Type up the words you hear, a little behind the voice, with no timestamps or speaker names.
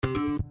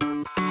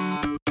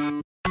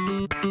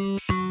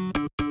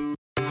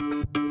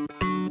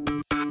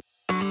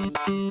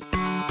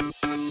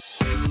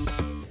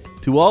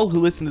To all who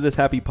listen to this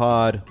happy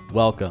pod,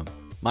 welcome.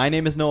 My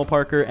name is Noah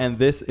Parker, and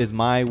this is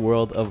my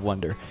world of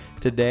wonder.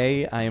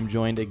 Today, I am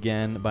joined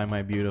again by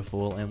my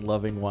beautiful and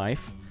loving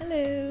wife.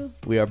 Hello.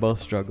 We are both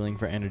struggling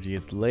for energy.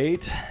 It's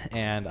late,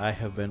 and I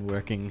have been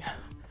working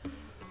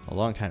a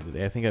long time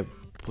today. I think I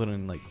put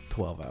in like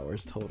 12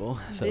 hours total.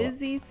 So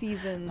busy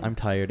season. I'm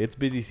tired. It's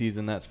busy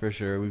season, that's for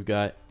sure. We've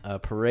got a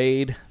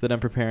parade that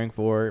I'm preparing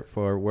for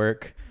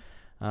work.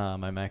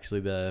 I'm actually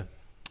the,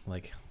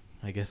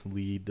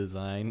 lead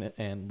design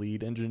and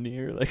lead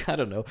engineer. I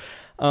don't know.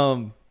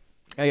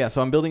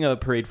 So I'm building a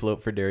parade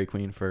float for Dairy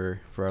Queen for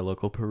our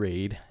local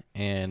parade.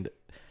 And,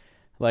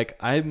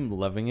 I'm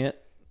loving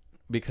it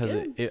because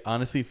it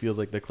honestly feels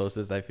like the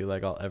closest I feel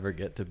like I'll ever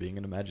get to being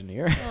an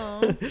Imagineer.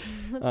 Aww, that's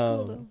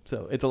cool though.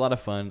 So it's a lot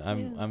of fun.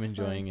 I'm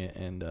enjoying fun. it.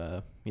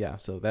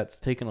 And, so that's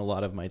taken a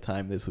lot of my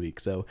time this week.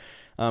 So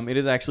it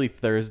is actually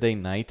Thursday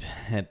night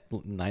at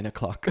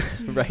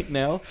 9:00 right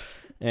now.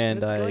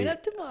 And it's going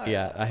up tomorrow.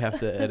 Yeah, I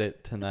have to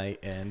edit tonight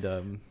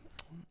and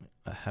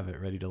I have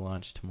it ready to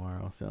launch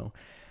tomorrow. So,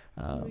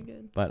 Really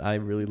good. But I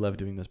really love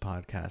doing this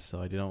podcast, so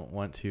I don't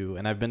want to.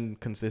 And I've been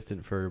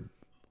consistent for,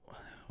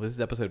 this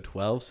is episode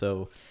 12,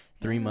 so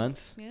 3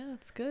 months. Yeah,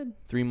 it's good.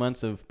 3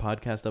 months of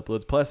podcast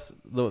uploads, plus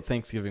the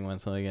Thanksgiving one,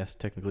 so I guess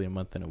technically a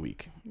month and a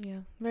week. Yeah,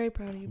 very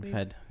proud of you,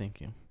 babe.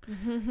 Thank you.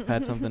 I've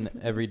had something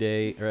every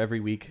day or every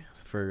week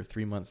for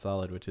 3 months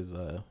solid, which is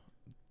a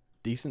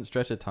decent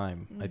stretch of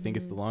time. I think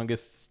it's the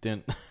longest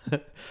stint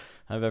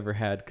I've ever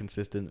had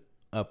consistent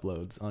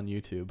uploads on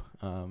YouTube.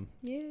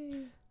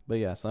 Yay. But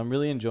yeah, so I'm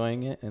really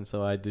enjoying it, and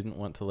so I didn't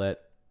want to let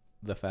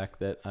the fact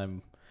that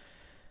I'm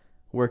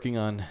working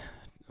on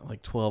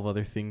 12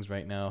 other things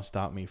right now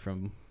stop me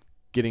from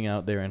getting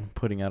out there and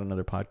putting out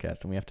another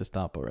podcast. And we have to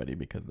stop already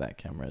because that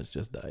camera has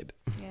just died.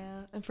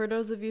 Yeah, and for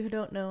those of you who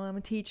don't know, I'm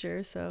a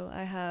teacher, so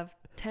I have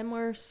 10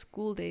 more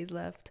school days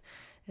left,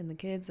 and the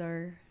kids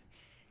are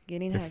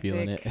getting They're hectic.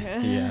 feeling it.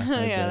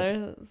 Yeah. Yeah,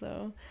 they're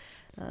so.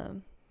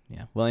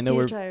 Yeah. Well, I know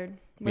We're we're tired.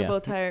 We're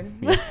both tired.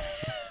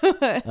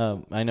 Yeah.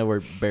 I know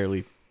we're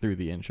barely through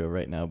the intro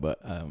right now, but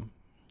I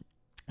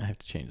have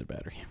to change the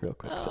battery real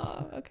quick.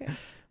 So Okay.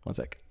 1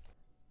 sec.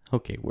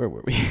 Okay, where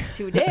were we?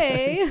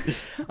 Today.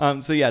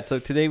 So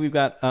today we've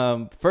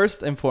got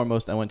first and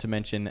foremost, I want to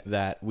mention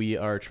that we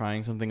are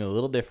trying something a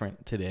little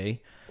different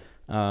today.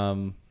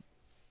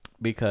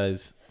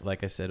 Because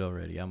like I said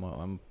already,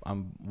 I'm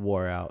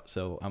wore out,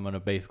 so I'm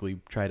gonna basically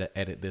try to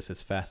edit this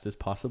as fast as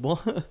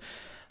possible.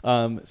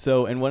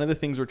 And one of the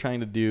things we're trying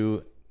to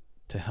do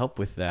to help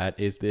with that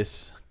is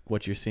this,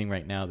 what you're seeing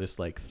right now, this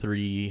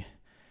 3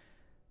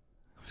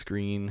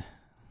 screen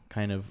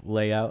kind of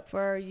layout For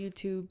our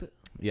YouTube.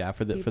 Yeah,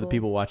 for the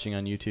people watching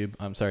on YouTube.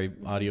 I'm sorry,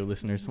 audio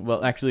listeners.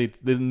 Well, actually,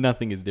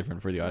 nothing is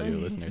different for the audio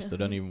listeners, so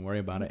don't even worry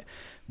about it.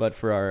 But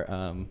for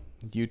our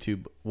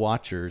YouTube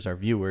watchers, our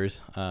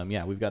viewers,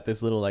 we've got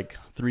this little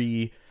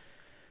 3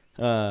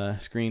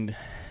 screen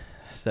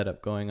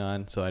setup going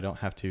on, so I don't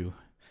have to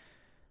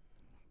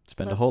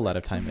spend a whole lot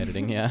of time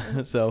editing.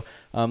 Yeah. So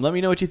let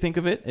me know what you think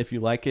of it. If you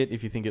like it,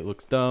 if you think it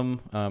looks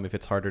dumb, if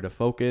it's harder to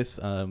focus,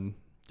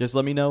 just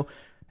let me know.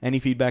 Any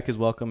feedback is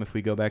welcome. If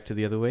we go back to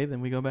the other way,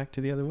 then we go back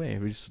to the other way.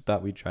 We just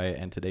thought we'd try it,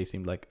 and today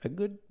seemed like a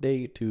good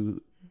day to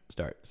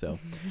start. So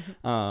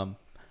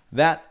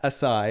that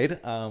aside,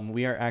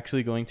 we are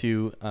actually going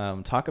to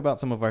talk about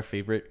some of our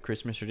favorite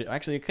Christmas traditions.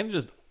 Actually, kind of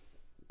just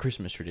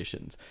Christmas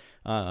traditions.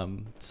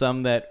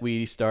 Some that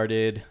we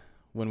started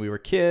when we were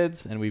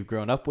kids and we've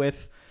grown up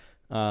with.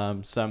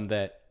 Some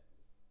that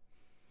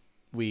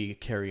we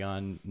carry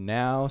on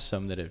now.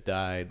 Some that have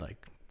died,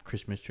 like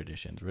Christmas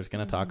traditions. We're just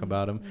going to talk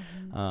about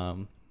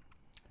them.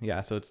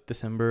 So it's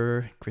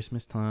December,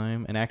 Christmas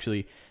time. And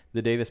actually,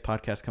 the day this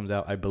podcast comes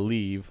out, I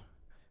believe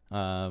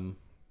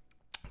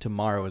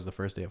tomorrow is the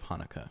first day of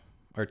Hanukkah.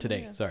 Or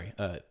today, sorry.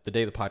 The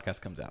day the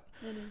podcast comes out.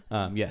 It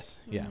is.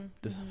 Yes,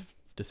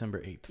 December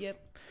 8th.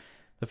 Yep.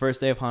 The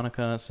first day of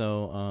Hanukkah.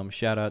 So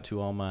shout out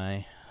to all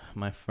my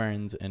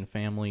friends and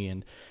family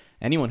and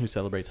anyone who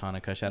celebrates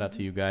Hanukkah. Shout out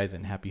to you guys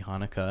and happy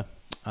Hanukkah.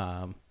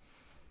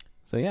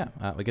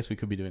 I guess we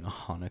could be doing a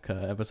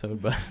Hanukkah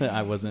episode, but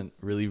I wasn't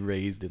really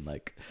raised in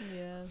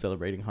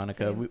celebrating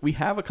Hanukkah. We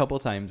have a couple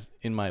times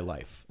in my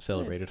life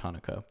celebrated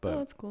Hanukkah, but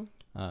that's cool.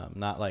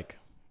 Not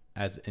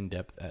as in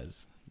depth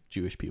as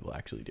Jewish people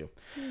actually do.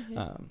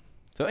 Mm-hmm.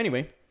 So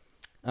anyway,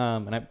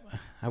 and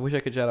I wish I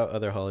could shout out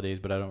other holidays,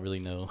 but I don't really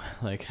know,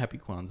 Happy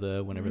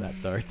Kwanzaa whenever that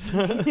starts.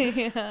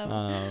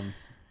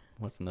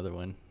 What's another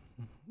one?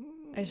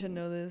 I should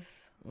know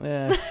this.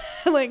 Yeah.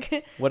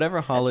 Whatever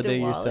holiday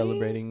you're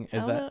celebrating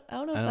is that? I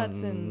don't know if that's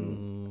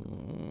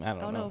in. I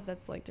don't know if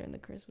that's during the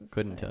Christmas.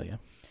 Couldn't time. tell you.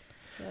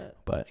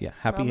 But yeah,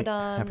 happy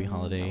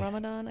holiday.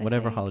 Ramadan.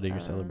 Whatever holiday you're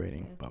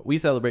celebrating. Yeah. But we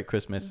celebrate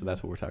Christmas, so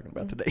that's what we're talking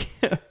about today.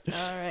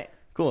 All right.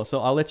 Cool. So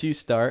I'll let you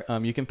start.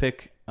 You can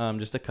pick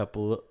just a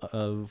couple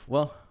of.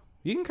 Well,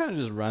 you can kind of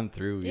just run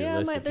through your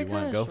list if you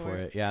want to go for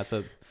it. Yeah.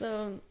 So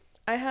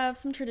I have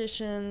some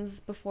traditions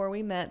before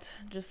we met,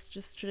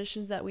 just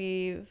traditions that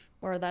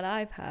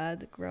I've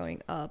had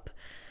growing up.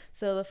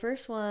 So the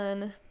first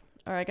one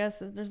or I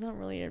guess there's not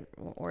really an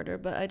order,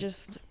 but I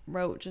just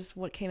wrote just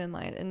what came in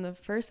mind. And the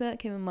first thing that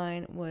came in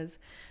mind was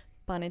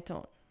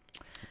panettone.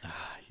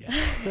 Yeah.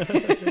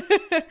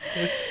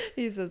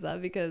 He says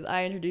that because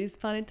I introduced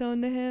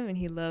panettone to him and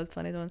he loves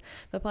panettone.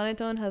 But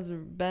panettone has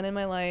been in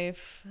my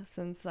life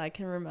since I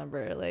can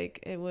remember. Like,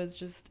 it was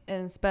just,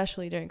 and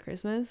especially during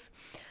Christmas,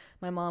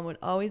 my mom would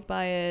always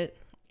buy it.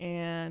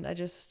 And I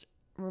just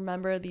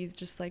remember these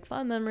just like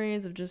fun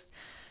memories of just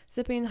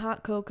sipping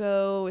hot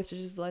cocoa, which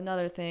is just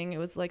another thing. It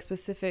was like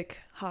specific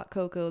hot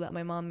cocoa that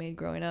my mom made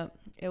growing up.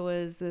 It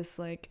was this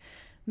like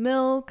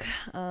milk,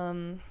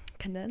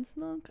 condensed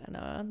milk.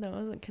 No, it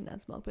wasn't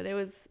condensed milk, but I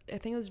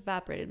think it was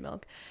evaporated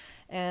milk.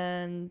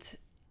 And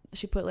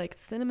she put like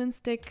cinnamon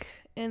stick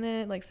in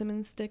it, like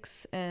cinnamon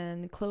sticks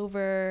and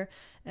clover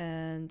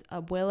and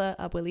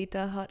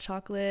abuelita hot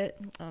chocolate.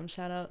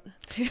 Shout out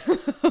to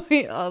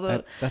all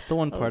the that's the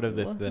one part of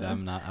this people. that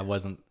I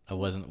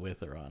wasn't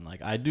with her on.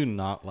 Like, I do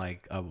not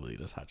like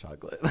abuelita's hot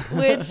chocolate.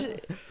 Which is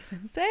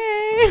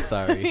insane. I'm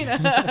sorry.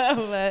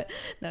 But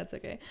that's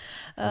okay.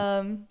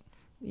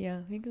 Yeah,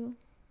 you go.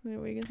 What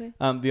were you gonna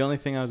say? The only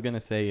thing I was gonna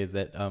say is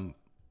that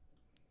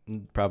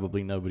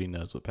probably nobody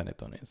knows what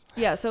panettone is.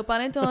 Yeah, so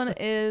panettone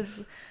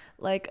is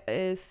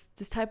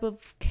this type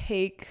of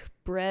cake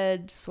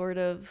bread sort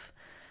of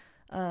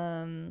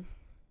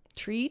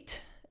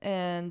treat,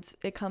 and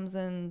it comes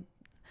in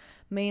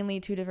mainly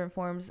two different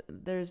forms.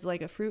 There's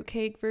like a fruit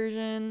cake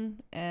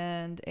version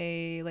and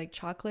a like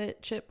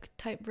chocolate chip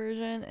type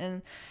version,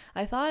 and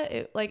I thought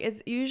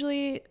it's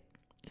usually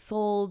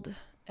sold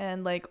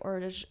and like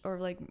or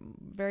like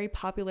very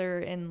popular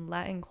in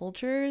Latin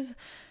cultures.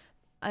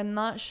 I'm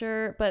not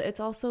sure, but it's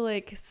also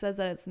like says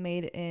that it's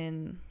made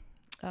in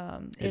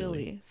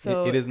Italy.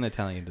 So it is an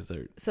Italian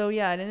dessert. So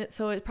yeah, and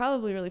so it's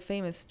probably really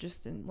famous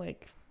just in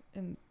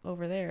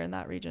over there in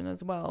that region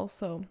as well.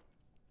 So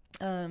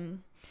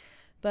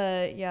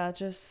but yeah,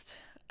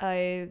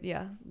 I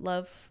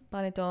love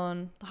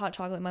panettone, the hot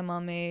chocolate my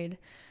mom made.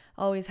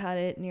 Always had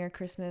it near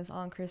Christmas,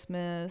 on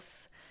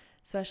Christmas,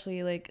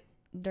 especially like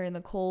during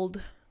the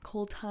cold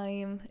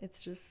time.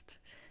 It's just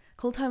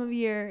cold time of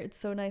year. It's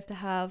so nice to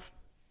have,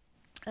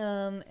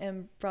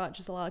 and brought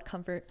just a lot of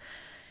comfort.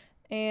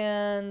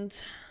 And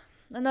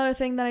another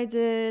thing that I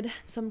did,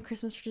 some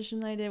Christmas tradition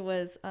that I did,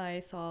 was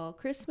I saw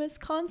Christmas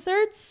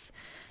concerts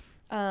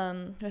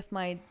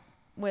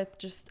with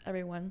just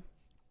everyone.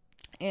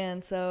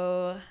 And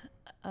so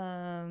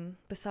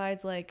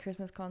besides like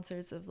Christmas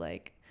concerts of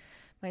like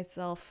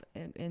myself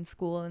in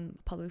school, in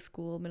public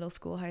school, middle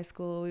school, high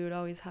school, we would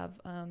always have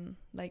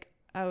like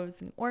I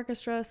was in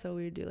orchestra, so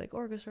we would do like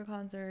orchestra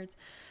concerts,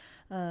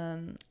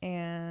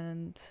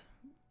 and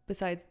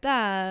besides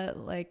that,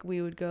 like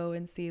we would go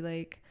and see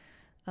like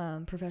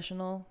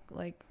professional,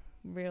 like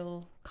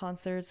real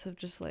concerts of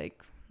just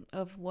like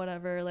of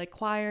whatever, like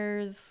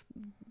choirs,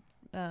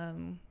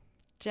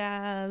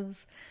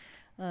 jazz,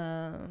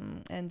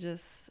 and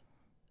just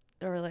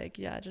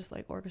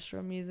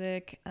orchestra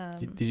music.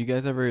 Did you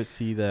guys ever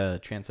see the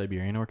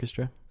Trans-Siberian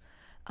Orchestra?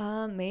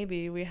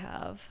 Maybe we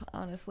have,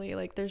 honestly.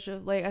 Like there's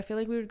just like I feel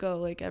like we would go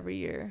like every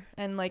year,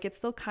 and like it's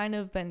still kind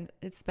of been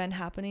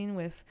happening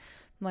with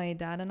my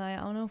dad and I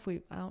don't know if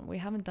we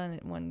haven't done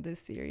it one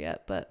this year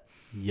yet, but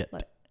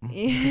like,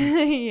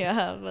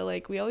 yeah, but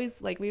like we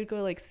always like we would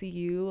go like see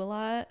you a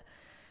lot,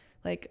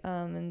 like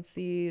and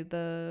see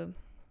the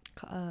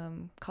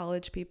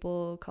college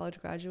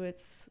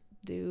graduates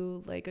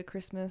do like a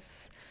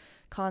Christmas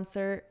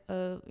concert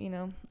of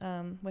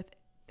with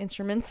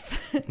instruments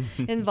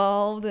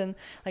involved. And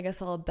like I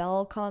saw a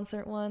bell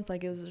concert once,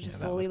 like it was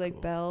just solely like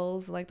cool.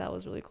 Bells, like that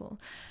was really cool.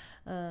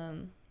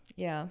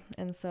 Yeah,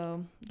 and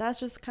so that's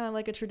just kind of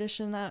like a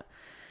tradition that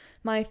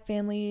my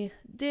family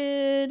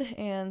did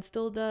and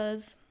still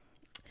does.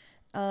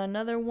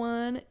 Another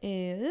one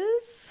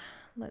is,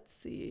 let's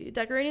see,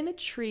 decorating the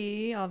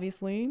tree,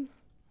 obviously.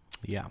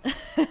 Yeah.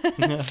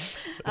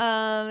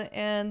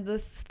 And the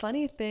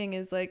funny thing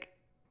is, like,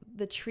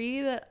 the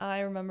tree that I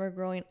remember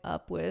growing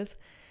up with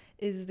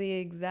is the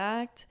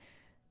exact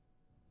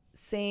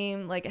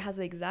same, like, it has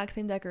the exact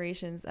same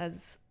decorations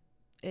as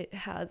it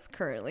has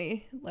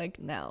currently, like,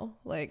 now.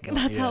 Like,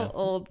 that's how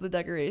old the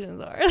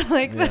decorations are.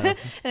 Like, and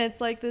it's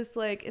like this,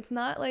 like, it's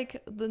not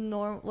like the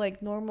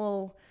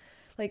normal,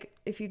 like,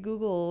 if you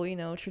Google,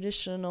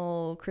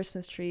 traditional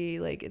Christmas tree,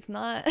 like, it's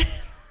not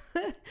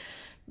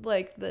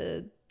like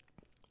the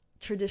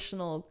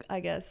traditional, I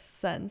guess,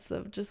 sense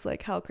of just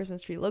like how a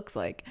Christmas tree looks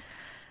like.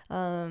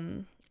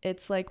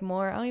 It's like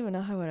more, I don't even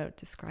know how I would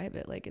describe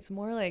it. Like, it's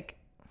more like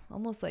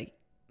almost like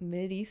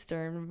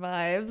Mid-Eastern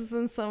vibes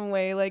in some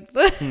way, like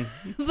the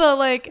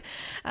like,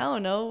 I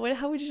don't know,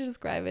 how would you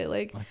describe it?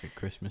 Like a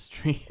Christmas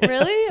tree.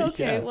 Really?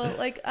 Okay. Yeah. Well,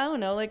 like, I don't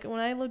know, like when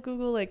I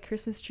Google like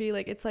Christmas tree,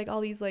 like it's like all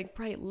these like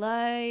bright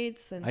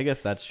lights, and I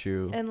guess that's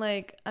true. And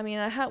like, I mean,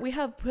 we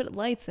have put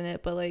lights in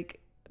it,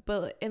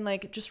 but in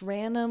like just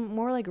random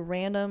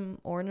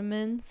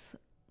ornaments,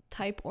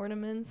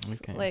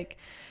 okay. like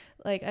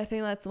I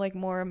think that's like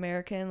more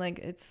American. Like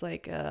it's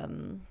like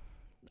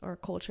or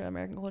culture,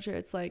 American culture,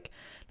 it's like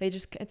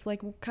it's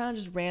like kind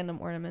of just random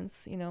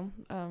ornaments, you know,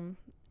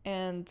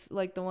 and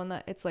like the one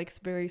that it's like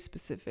very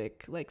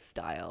specific like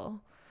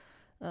style.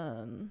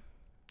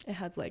 It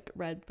has like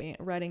red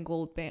and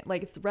gold band,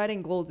 like it's red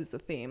and gold is the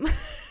theme.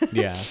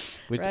 Yeah,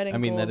 which red and I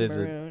mean gold, that is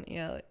maroon,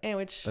 yeah, and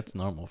which that's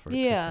normal for a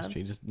yeah. Christmas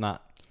tree, just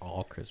not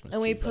all Christmas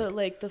and we trees, put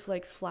like the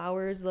like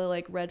flowers, the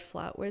like red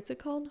flower, what's it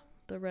called,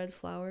 the red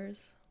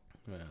flowers.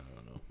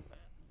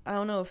 I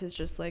don't know if it's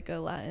just like a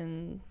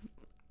Latin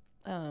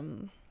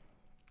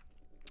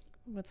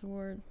what's the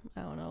word,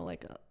 I don't know,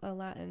 like a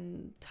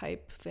Latin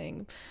type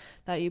thing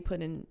that you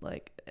put in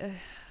like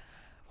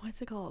what's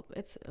it called?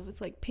 It's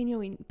like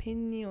pinoitas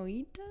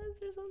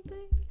or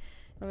something.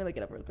 Let me look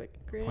it up real quick.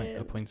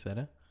 A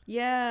poinsettia?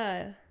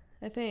 Yeah,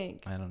 I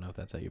think. I don't know if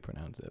that's how you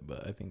pronounce it,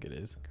 but I think it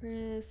is.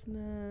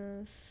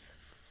 Christmas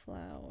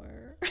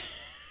flower.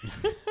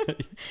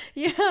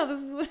 Yeah,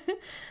 this is what,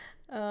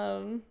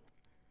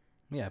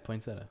 yeah,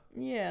 poinsettia.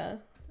 yeah.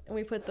 And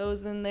we put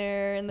those in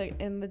there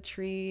in the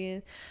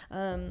tree.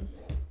 And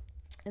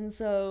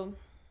so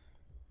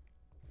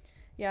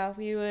yeah,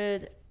 we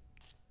would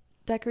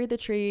decorate the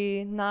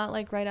tree, not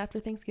like right after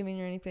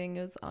Thanksgiving or anything.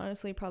 It was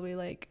honestly probably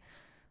like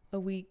a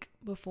week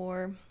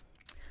before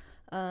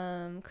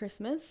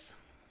Christmas,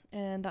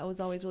 and that was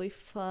always really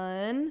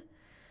fun.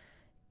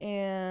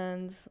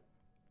 And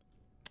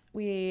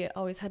we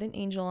always had an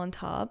angel on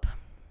top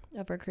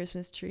of our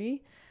Christmas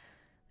tree,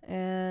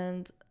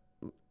 and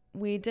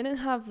we didn't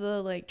have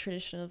the like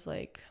tradition of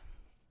like,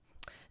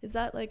 is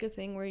that like a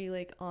thing where you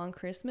like on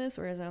Christmas,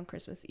 or is it on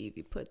Christmas Eve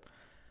you put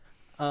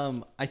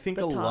I think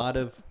a lot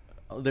of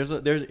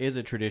there is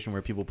a tradition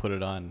where people put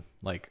it on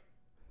like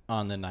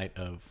on the night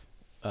of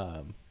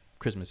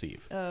Christmas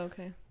Eve. Oh,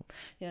 okay.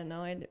 Yeah,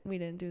 no, we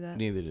didn't do that.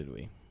 Neither did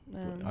we.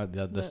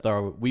 The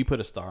star, we put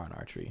a star on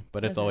our tree,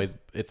 but it's always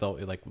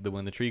like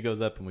when the tree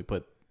goes up and we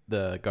put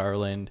the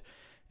garland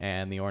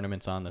and the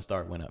ornaments on, the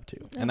star went up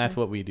too. And that's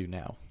what we do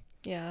now.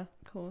 Yeah,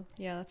 cool.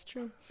 Yeah, that's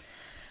true.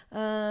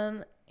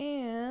 And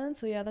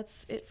so yeah,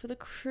 that's it for the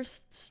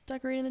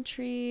decorating the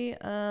tree.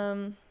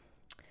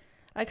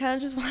 I kind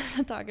of just wanted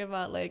to talk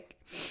about like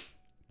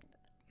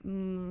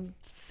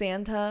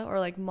Santa, or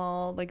like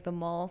mall, like the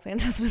mall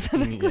Santa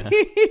specifically.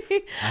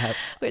 Yeah.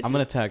 I'm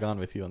gonna tag on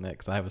with you on that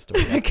because I have a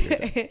story.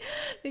 Okay.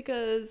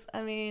 Because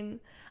I mean,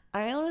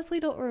 I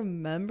honestly don't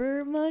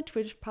remember much,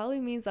 which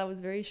probably means I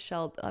was very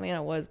sheltered. I mean, I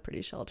was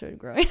pretty sheltered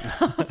growing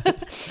up.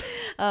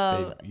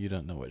 Babe, you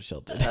don't know what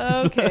sheltered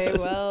is. Okay,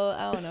 well,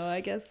 I don't know.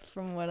 I guess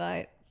from what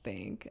I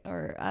think,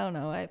 or I don't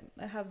know. I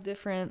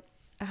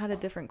had a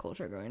different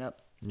culture growing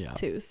up. Yeah.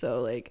 Too.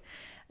 So like,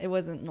 it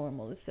wasn't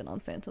normal to sit on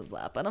Santa's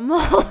lap at a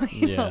mall.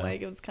 You know,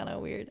 like it was kind of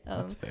weird.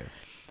 That's fair.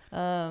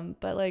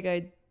 But like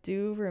I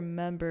do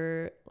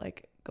remember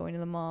like going to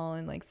the mall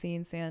and like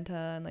seeing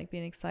Santa and like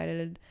being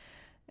excited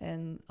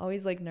and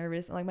always like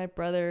nervous. And like my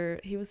brother,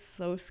 he was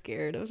so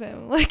scared of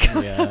him. Like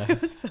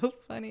it was so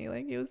funny.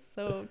 Like he was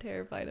so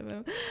terrified of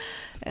him.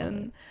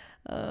 And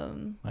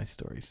my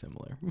story's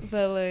similar.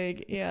 But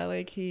like yeah,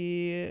 like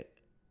he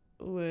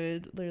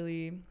would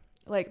literally.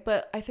 Like,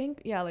 but I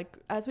think, yeah, like,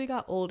 as we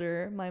got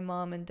older, my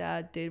mom and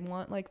dad did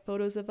want, like,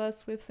 photos of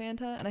us with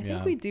Santa. And I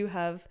think we do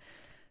have,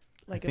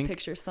 like, a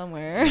picture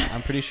somewhere.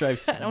 I'm pretty sure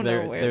I've seen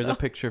there's though. A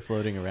picture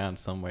floating around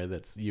somewhere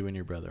that's you and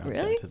your brother on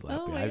Santa's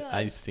lap. Oh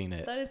I've seen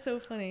it. That is so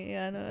funny.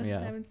 Yeah, no,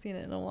 I haven't seen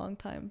it in a long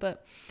time.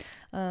 But,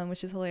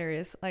 which is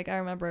hilarious. Like, I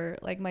remember,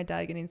 like, my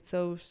dad getting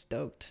so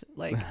stoked,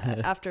 like,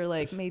 after,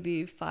 like,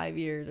 maybe 5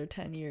 years or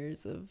 10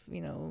 years of,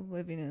 you know,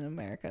 living in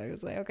America. He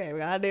was like, okay, we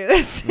gotta do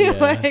this.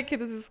 Like,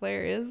 this is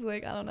hilarious.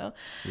 Like, I don't know.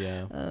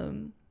 Yeah.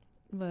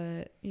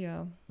 But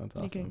yeah, that's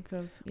awesome.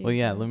 Well,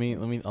 yeah,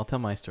 I'll tell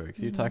my story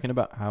because you're talking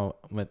about how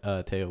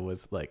Teo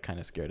was like kind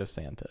of scared of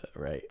Santa,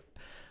 right?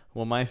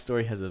 Well, my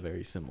story has a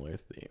very similar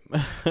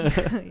theme.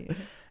 Yeah.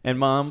 And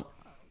Mom,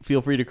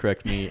 feel free to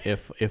correct me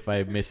if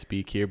I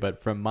misspeak here,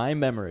 but from my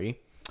memory,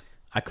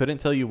 I couldn't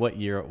tell you what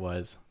year it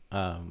was,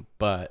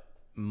 but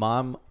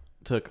Mom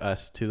took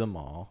us to the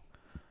mall.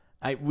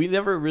 We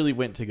never really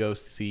went to go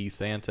see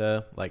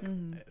Santa, like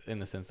in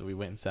the sense that we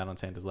went and sat on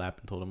Santa's lap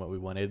and told him what we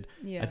wanted.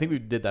 Yeah. I think we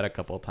did that a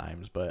couple of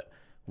times, but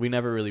we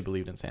never really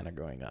believed in Santa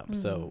growing up.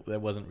 So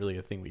that wasn't really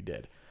a thing we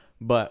did.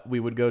 But we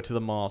would go to the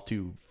mall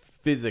to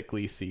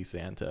physically see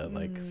Santa,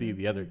 like see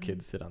the other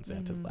kids sit on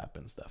Santa's lap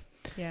and stuff.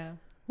 Yeah.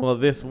 Well,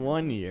 this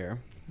one year,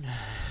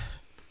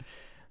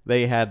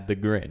 they had the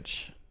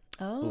Grinch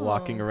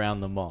walking around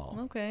the mall.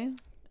 Okay.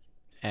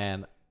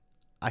 And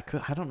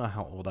I don't know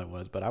how old I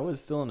was, but I was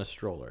still in a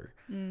stroller.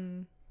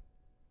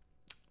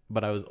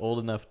 But I was old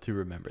enough to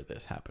remember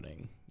this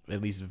happening,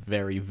 at least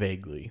very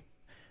vaguely,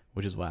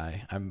 which is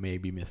why I may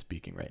be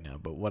misspeaking right now.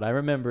 But what I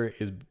remember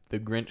is the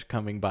Grinch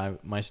coming by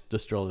the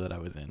stroller that I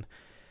was in,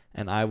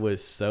 and I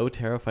was so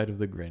terrified of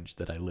the Grinch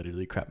that I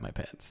literally crapped my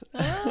pants.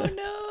 Oh,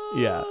 no.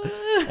 Yeah.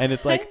 And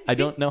it's like, I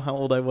don't know how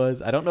old I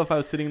was. I don't know if I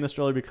was sitting in the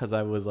stroller because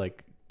I was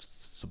like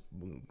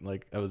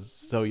like I was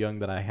so young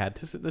that I had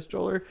to sit in the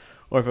stroller,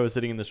 or if I was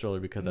sitting in the stroller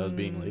because I was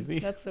being lazy.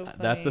 That's so funny.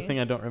 That's the thing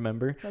I don't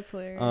remember. That's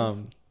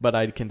hilarious. But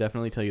I can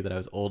definitely tell you that I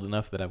was old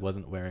enough that I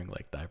wasn't wearing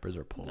like diapers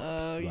or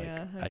pull-ups. Oh, like,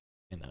 yeah.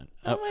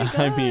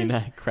 I mean,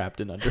 I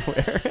crapped in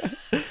underwear.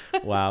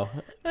 Wow,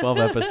 12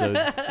 episodes,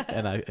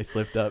 and I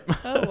slipped up.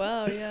 Oh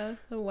wow, yeah.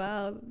 Oh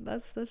wow,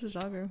 that's a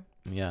shocker.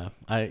 Yeah,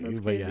 That's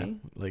but yeah, crazy.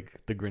 like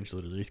the Grinch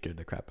literally scared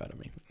the crap out of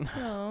me.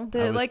 Oh, I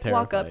did it was like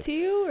walk up terrified. to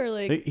you or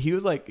like? He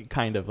was like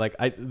kind of like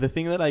the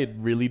thing that I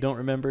really don't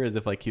remember is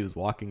if like he was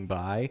walking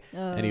by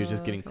and he was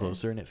just getting okay.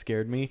 closer and it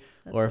scared me,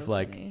 That's or so if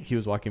like funny. he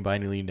was walking by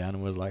and he leaned down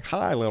and was like,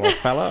 "Hi, little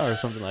fella," or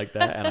something like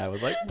that, and I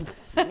was like,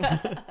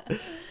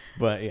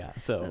 but yeah,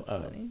 so That's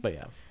funny. but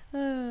yeah,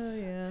 Oh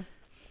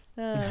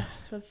yeah,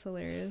 that's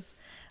hilarious.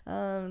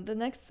 The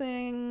next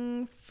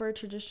thing for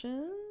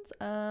traditions,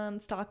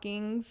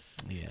 stockings.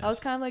 yeah, That was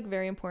kind of like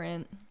very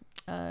important.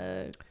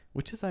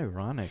 which is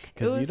ironic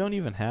because you was- don't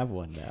even have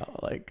one now.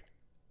 Like,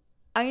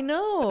 I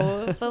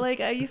know, but like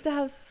I used to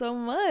have so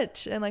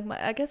much, and like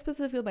I guess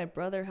specifically my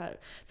brother had.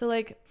 So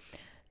like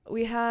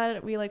we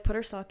like put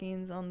our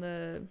stockings on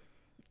the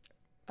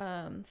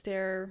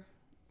stair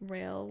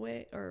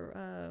railway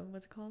or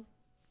what's it called?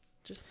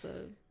 Just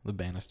the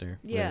banister,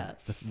 Yeah.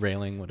 the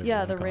railing, whatever.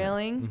 yeah, you the wanna call it.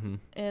 railing. Mhm.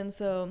 And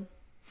so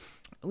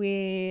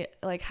we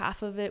like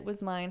half of it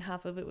was mine,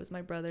 half of it was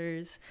my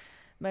brother's.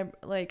 I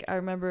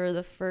remember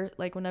the first,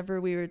 like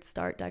whenever we would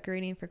start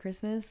decorating for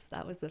Christmas,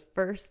 that was the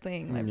first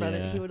thing my brother,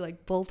 Yeah. he would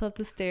like bolt up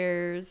the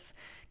stairs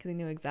because he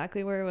knew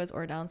exactly where it was,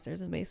 or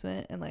downstairs in the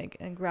basement,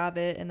 and grab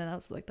it, and then that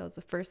was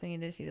the first thing he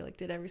did. He like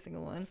did every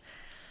single one.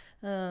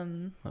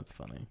 That's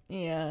funny.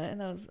 Yeah, and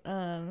that was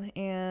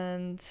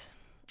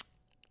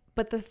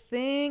but the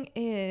thing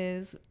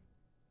is,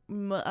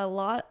 a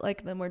lot,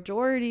 like the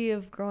majority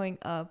of growing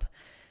up,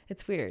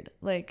 it's weird.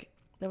 Like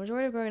the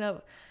majority of growing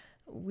up,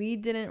 we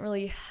didn't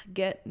really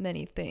get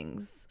many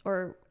things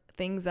or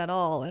things at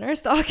all in our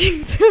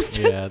stockings. It was just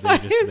Yeah, they're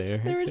fine. just there.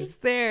 They were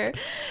just there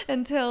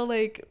until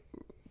like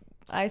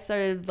I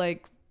started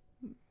like,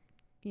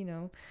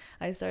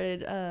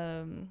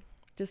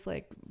 just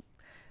like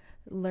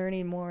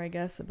learning more, I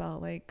guess,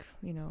 about like,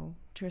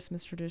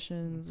 Christmas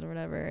traditions or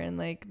whatever, and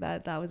like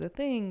that was a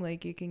thing,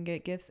 like you can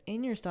get gifts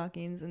in your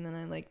stockings, and then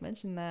I like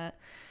mentioned that,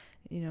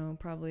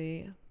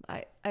 probably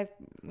I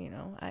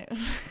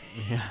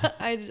Yeah.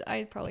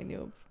 I probably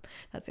knew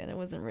that Santa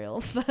wasn't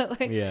real, but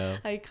like Yeah.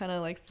 I kind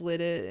of like slid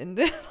it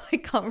into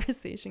like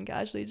conversation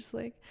casually, just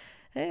like,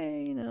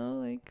 hey,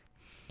 like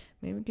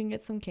maybe we can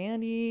get some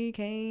candy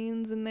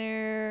canes in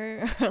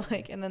there, or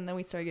like, and then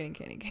we started getting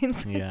candy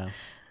canes. Yeah.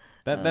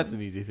 That's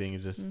an easy thing,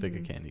 is just stick a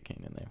mhm. candy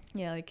cane in there.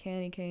 Yeah, like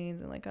candy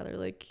canes and like other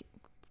like,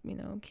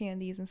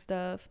 candies and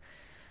stuff,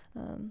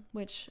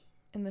 which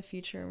in the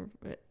future,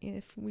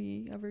 if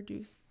we ever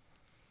do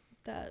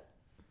that,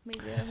 maybe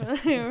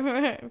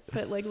I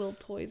put like little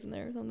toys in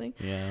there or something.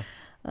 Yeah.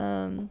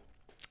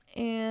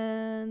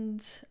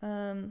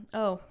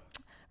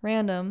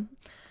 Random,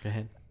 Go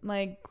ahead.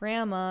 my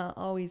grandma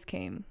always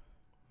came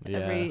Yeah.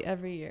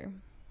 every year,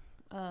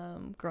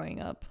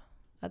 growing up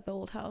at the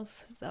old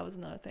house. That was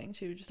another thing.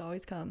 She would just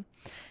always come.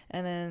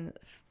 And then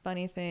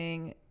funny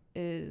thing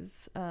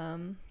is,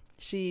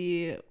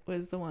 she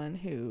was the one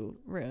who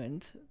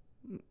ruined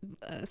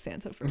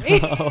Santa for me.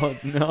 Oh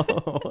no.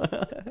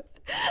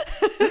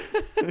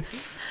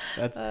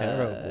 That's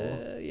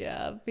terrible.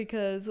 Yeah,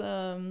 because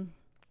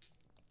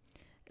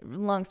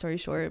long story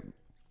short,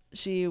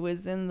 she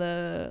was in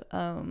the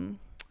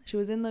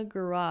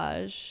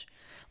garage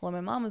while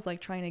my mom was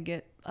like trying to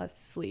get us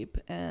to sleep,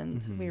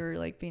 and we were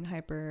like being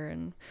hyper,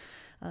 and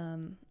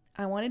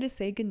I wanted to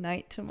say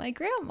goodnight to my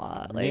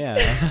grandma, like,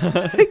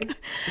 yeah.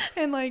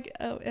 and like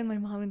and my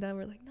mom and dad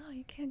were like, no,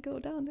 you can't go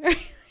down there.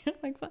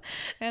 Like,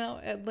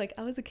 and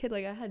I was a kid,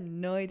 like I had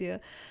no idea,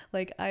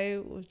 like I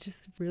was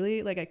just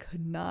really like I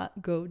could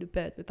not go to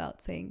bed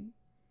without saying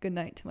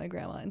goodnight to my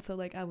grandma. And so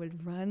like I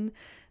would run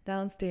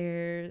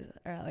downstairs,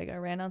 or like I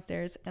ran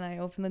downstairs and I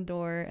opened the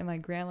door, and my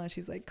grandma,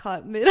 she's like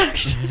caught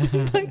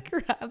mid-action like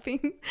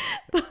grabbing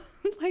the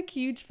like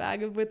huge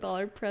bag with all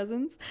our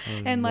presents.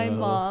 Oh, And my no.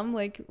 mom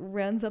like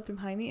runs up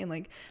behind me, and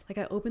like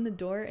I open the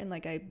door, and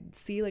like I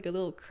see like a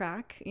little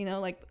crack,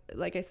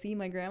 like I see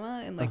my grandma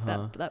and like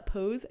that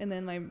pose, and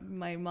then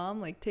my mom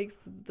like takes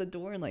the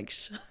door and like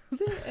shuts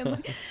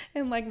it,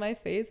 and like my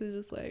face is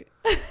just like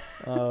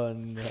Oh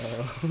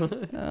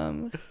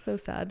no. so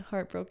sad,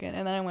 heartbroken.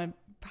 And then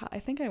I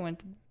think I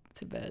went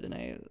to bed, and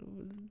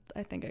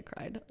I think I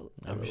cried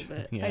a little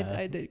bit. Yeah.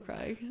 I did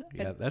cry.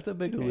 Yeah, that's a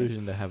big Okay.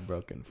 illusion to have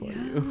broken for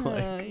you.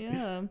 Like,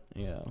 Yeah.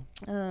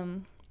 yeah.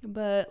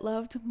 But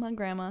loved my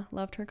grandma,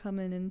 loved her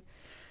coming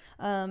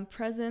in.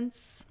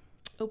 Presents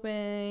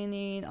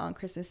opening on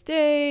Christmas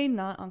Day,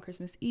 not on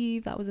Christmas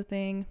Eve. That was a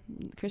thing.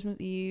 Christmas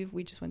Eve,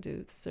 we just went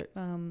to Just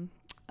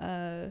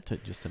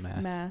a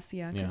mass. mass,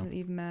 yeah, Christmas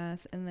Eve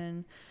mass, and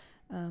then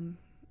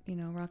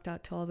rocked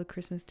out to all the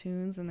Christmas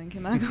tunes, and then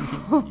came back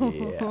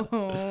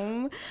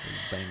home.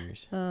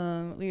 Bangers.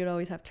 We would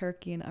always have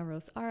turkey and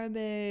arroz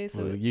árabe.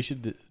 So Well, you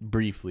should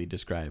briefly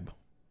describe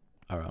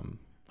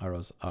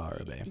Arroz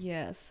árabe.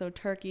 Yes, so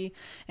turkey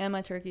and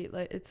my turkey,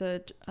 like it's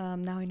a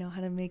now I know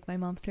how to make my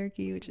mom's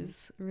turkey, which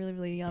is really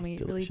really yummy,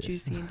 really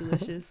juicy and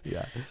delicious.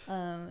 Yeah.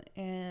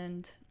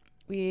 And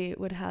we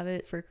would have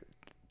it for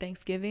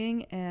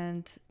Thanksgiving,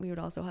 and we would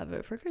also have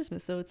it for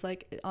Christmas. So it's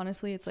like,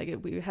 honestly, it's like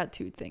we had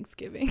 2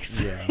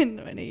 Thanksgivings in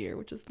a year,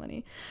 which is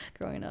funny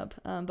growing up.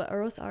 But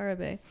arroz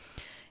árabe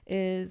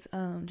is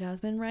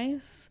jasmine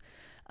rice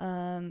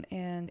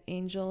and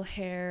angel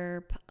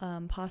hair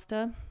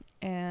pasta.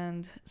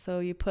 And so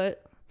you put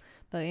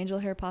the angel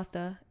hair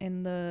pasta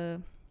in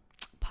the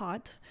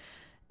pot,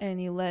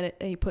 and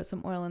you put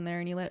some oil in there,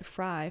 and you let it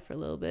fry for a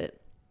little bit.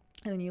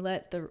 And then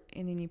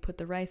you put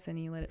the rice in,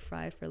 and you let it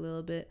fry for a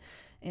little bit,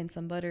 and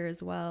some butter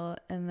as well.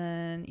 And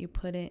then you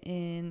put it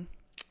in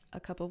a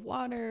cup of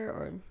water,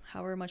 or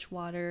however much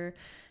water,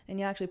 and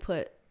you actually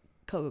put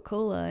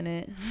Coca-Cola in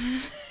it.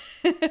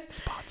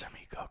 Sponsor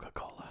me,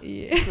 Coca-Cola.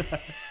 Yeah.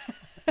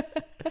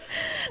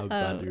 I'm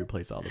glad to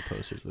replace all the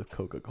posters with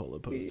Coca-Cola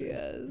posters.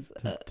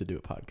 Yes. To do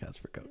a podcast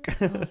for Coke.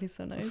 That'd be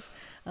so nice.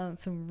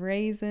 Some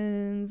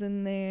raisins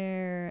in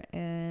there,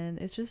 and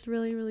it's just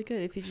really, really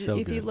good.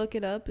 If you look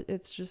it up,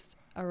 it's just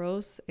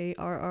arroz,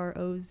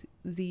 ARROZ,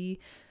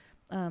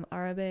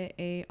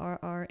 árabe,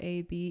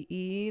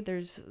 ARRABE.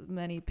 There's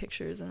many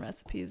pictures and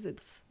recipes.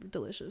 It's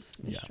delicious.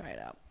 You should try it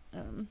out.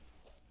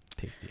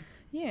 Tasty.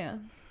 Yeah.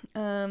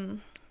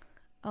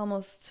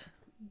 Almost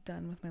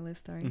done with my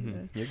list. Sorry.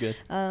 Mm-hmm. You're good.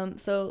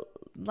 So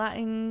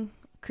Latin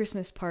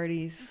Christmas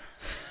parties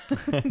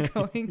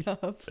growing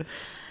up,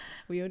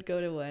 we would go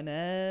to one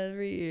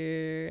every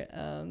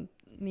year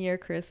near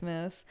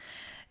Christmas,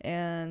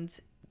 and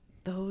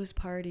those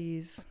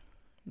parties,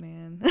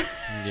 man.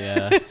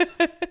 Yeah.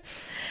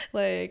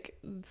 Like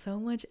so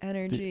much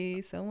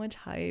energy, so much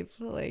hype,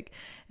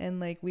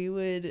 and we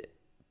would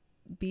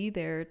be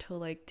there till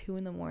like 2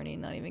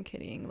 a.m, not even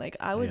kidding. Like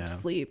I would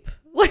sleep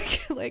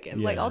like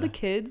all the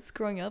kids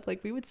growing up,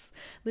 like we would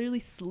literally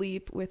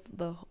sleep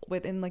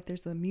within like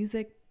there's the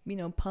music,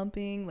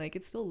 pumping, like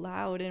it's still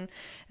loud, and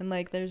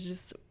like there's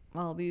just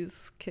all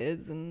these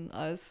kids and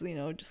us,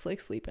 just like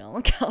sleeping on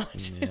the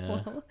couch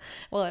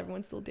while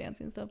everyone's still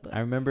dancing and stuff. But I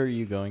remember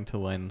you going to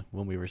one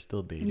when we were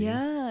still dating.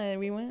 Yeah,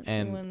 we went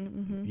to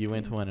one. Mm-hmm. You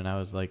went to one, and I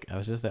was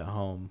just at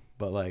home,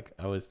 but like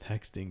I was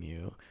texting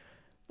you,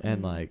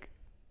 and like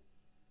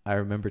I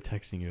remember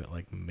texting you at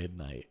like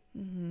midnight,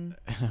 and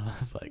I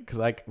was like, because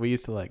like we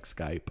used to like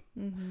Skype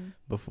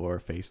before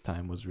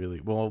FaceTime was really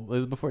it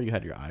was before you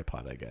had your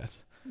iPod, I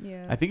guess.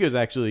 Yeah, I think it was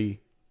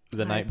actually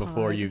the night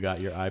before you got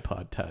your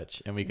iPod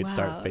Touch, and we could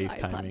start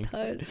FaceTiming.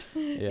 iPod Touch.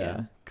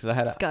 Yeah, because I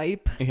had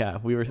Skype. Yeah,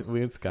 we would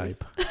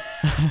Skype,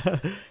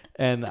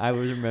 and I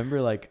would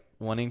remember like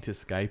wanting to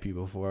Skype you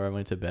before I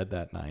went to bed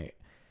that night.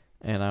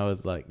 And I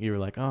was like, you were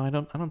like, oh, I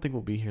don't think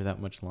we'll be here that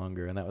much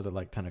longer. And that was at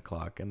like 10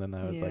 o'clock. And then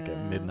I was like at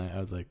midnight,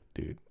 I was like,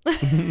 dude,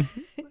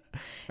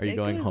 are you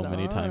going home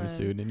anytime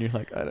soon? And you're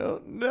like, I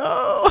don't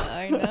know.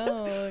 I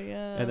know,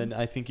 yeah. And then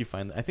I think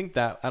I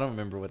don't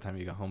remember what time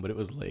you got home, but it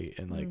was late.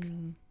 And like,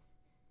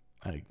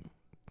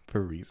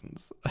 for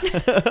reasons,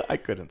 I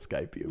couldn't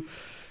Skype you.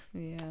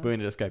 Yeah. But we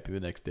ended up Skype you the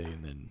next day.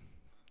 And then,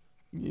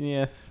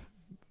 yeah.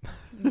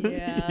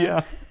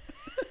 Yeah.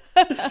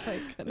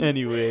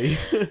 Anyway.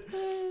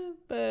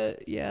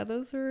 But yeah,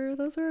 those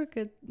were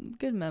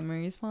good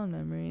memories, fond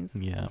memories.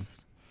 Yeah.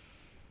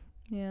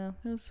 Yeah,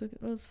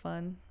 it was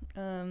fun.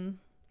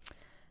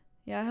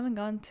 Yeah, I haven't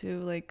gone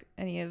to like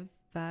any of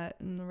that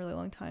in a really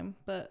long time,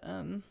 but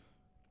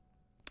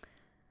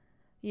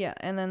yeah,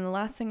 and then the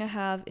last thing I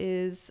have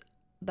is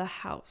the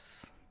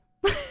house.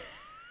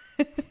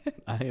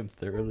 I am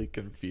thoroughly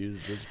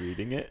confused just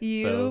reading it.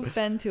 You've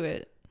been to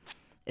it.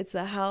 It's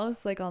a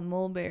house like on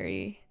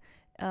Mulberry,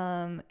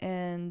 and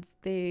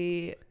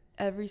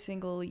every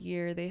single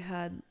year they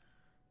had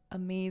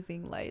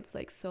amazing lights,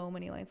 like so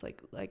many lights,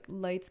 like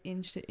lights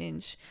inch to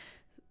inch.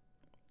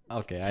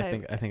 Okay,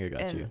 I think I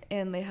got you.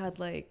 And they had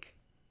like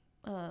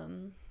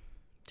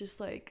just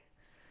like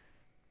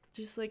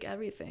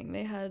everything.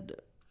 They had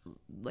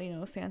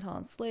Santa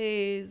on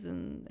sleighs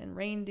and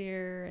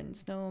reindeer and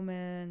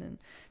snowmen and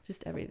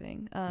just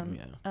everything.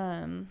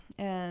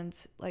 And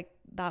like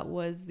that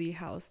was the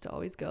house to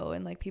always go,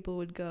 and like people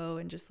would go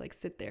and just like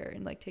sit there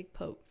and like take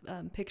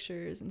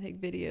pictures and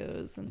take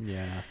videos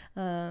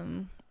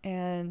and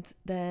and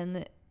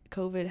then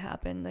COVID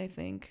happened, I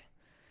think,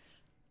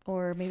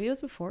 or maybe it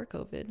was before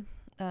COVID.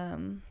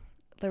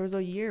 There was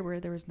a year where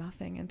there was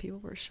nothing and people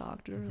were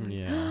shocked. They were like,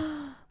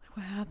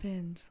 what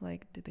happened?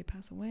 Like, did they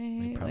pass away?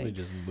 They probably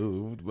just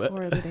moved, but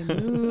or did they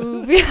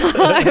move?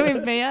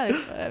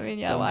 I mean,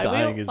 yeah. Why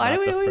do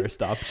we always?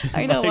 First option.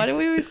 I know. Why do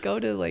we always go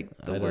to like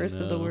the worst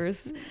of the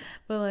worst?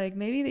 But like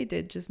maybe they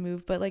did just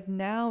move. But like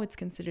now it's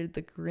considered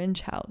the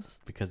Grinch house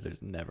because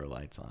there's never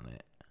lights on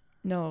it.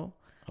 No.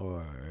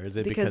 Or is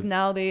it because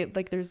now they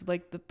like there's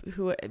like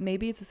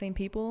maybe it's the same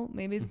people,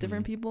 maybe it's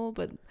different people,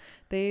 but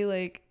they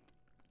like.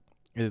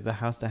 Is it the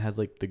house that has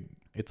like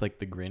it's like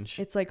the Grinch?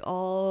 It's like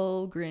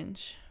all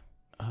Grinch.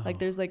 Oh. Like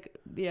there's like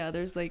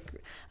there's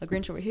like a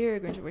Grinch over here, a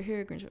Grinch over here,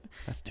 a Grinch over...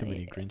 That's too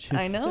many Grinches.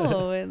 I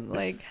know. And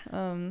like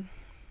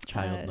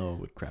Child Noah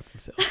would crap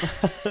himself.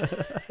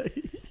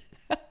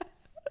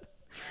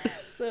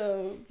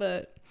 So,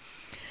 but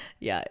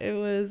yeah,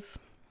 it's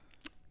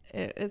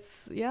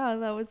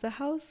that was the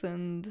house,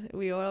 and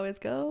we would always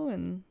go,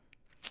 and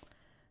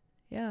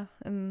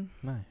and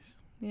Nice.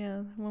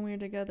 yeah, when we were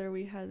together,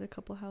 we had a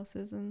couple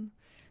houses and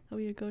that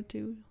we would go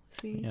to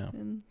see,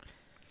 and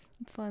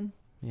it's fun.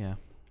 Yeah.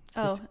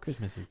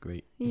 Christmas is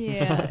great.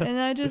 Yeah, and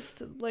I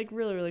just like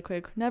really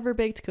quick, never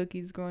baked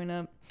cookies growing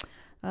up.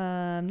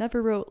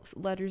 Never wrote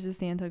letters to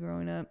Santa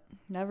growing up.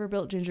 Never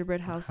built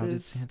gingerbread houses. How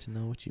did Santa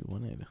know what you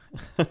wanted?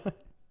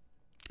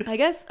 I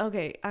guess,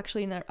 okay,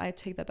 actually, no, I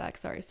take that back.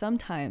 Sorry.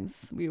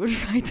 Sometimes we would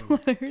write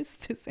letters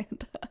to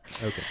Santa.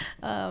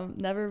 Okay.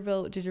 Never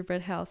built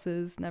gingerbread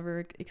houses.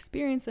 Never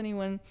experienced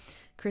anyone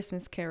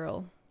Christmas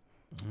carol.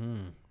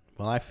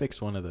 Well, I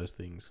fixed one of those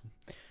things.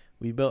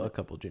 We built a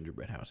couple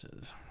gingerbread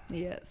houses.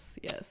 Yes.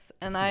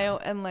 And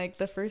and like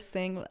the first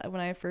thing when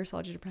I first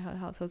saw gingerbread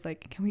house, I was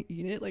like, can we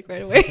eat it like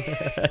right away?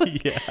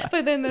 Yeah.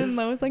 But then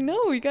I was like,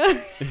 no, we got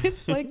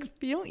it's like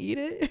you don't eat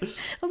it. I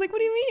was like, what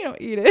do you mean you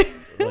don't eat it?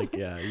 Like,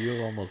 yeah,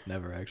 you'll almost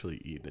never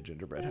actually eat the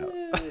gingerbread house.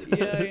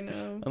 Yeah, I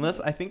know. Unless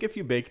I think if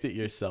you baked it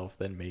yourself,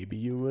 then maybe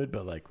you would.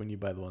 But like when you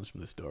buy the ones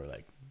from the store,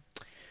 like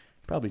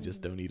probably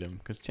just don't eat them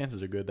because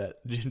chances are good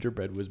that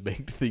gingerbread was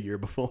baked the year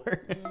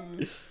before.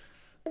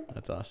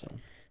 That's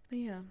awesome. But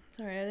yeah,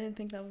 sorry, I didn't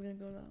think that was gonna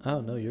go that long. Oh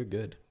no, you're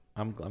good.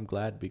 I'm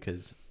glad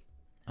because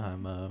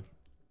I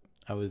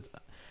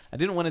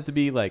didn't want it to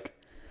be like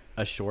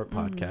a short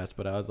podcast,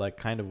 but I was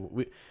like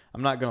I'm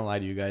not gonna lie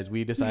to you guys,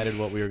 we decided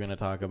what we were gonna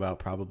talk about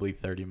probably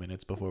 30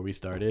 minutes before we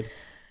started.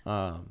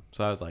 So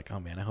I was like,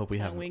 oh man, I hope we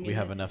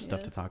have enough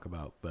stuff to talk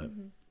about, but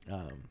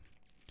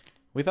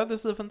we thought this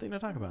is a fun thing to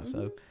talk about.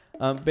 So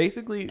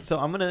basically,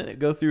 I'm gonna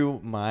go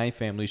through my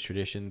family's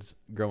traditions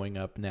growing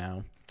up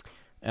now.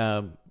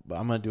 But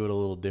I'm going to do it a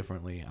little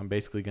differently. I'm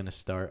basically going to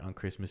start on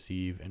Christmas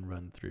Eve and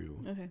run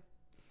through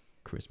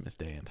Christmas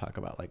Day and talk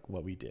about like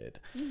what we did.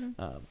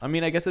 I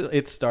mean, I guess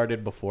it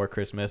started before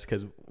Christmas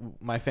because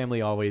my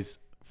family always,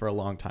 for a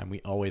long time,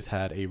 we always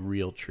had a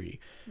real tree.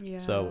 Yeah.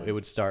 So it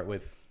would start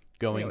with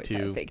going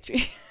to a fake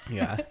tree.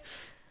 Yeah.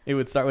 It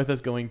would start with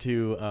us going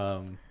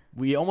to,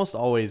 we almost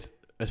always,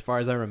 as far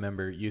as I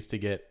remember, used to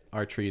get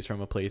our trees from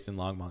a place in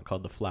Longmont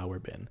called the Flower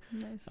Bin.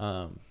 Nice.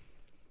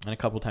 And a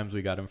couple times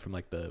we got them from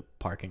like the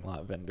parking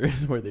lot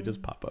vendors where they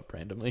just pop up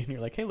randomly and you're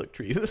like, hey, look,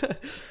 trees.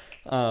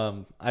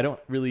 I don't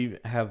really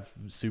have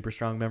super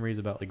strong memories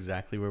about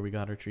exactly where we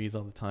got our trees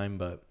all the time,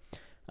 but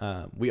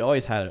we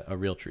always had a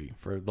real tree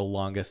for the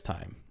longest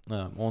time.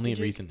 Only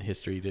in recent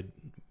history did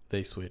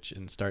they switch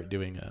and start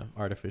doing a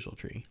artificial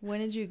tree. When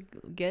did you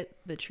get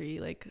the tree?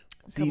 Like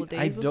a couple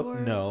days before? I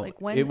don't know. Like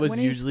when, it was when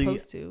usually are you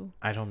supposed to?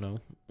 I don't know.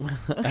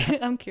 Okay,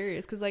 I'm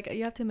curious because like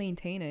you have to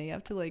maintain it. You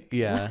have to like.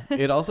 Yeah,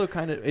 it also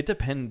kind of it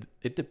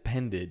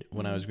depended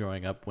when I was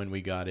growing up when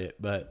we got it,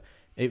 but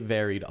it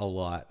varied a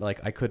lot. Like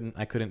I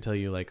couldn't tell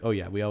you like, oh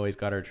yeah, we always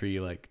got our tree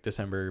like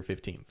December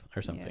 15th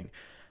or something.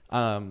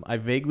 Yeah. I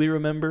vaguely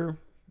remember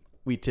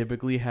we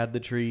typically had the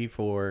tree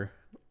for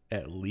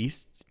at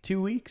least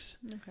 2 weeks,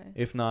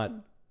 if not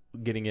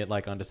getting it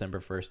like on December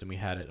 1st, and we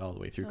had it all the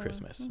way through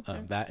Christmas.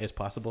 That is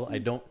possible. I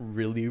don't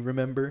really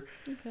remember,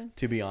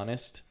 to be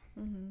honest.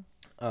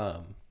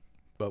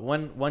 But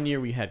one year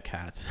we had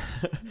cats.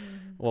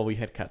 Well, we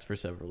had cats for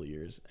several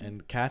years,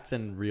 and cats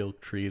and real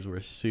trees were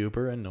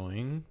super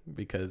annoying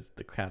because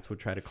the cats would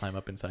try to climb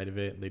up inside of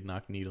it and they'd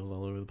knock needles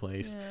all over the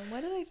place. Yeah.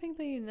 Why did I think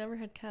that you never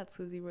had cats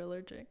because you were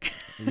allergic?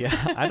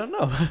 Yeah, I don't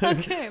know.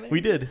 Okay, we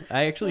did.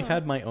 I actually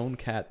had my own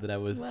cat that I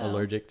was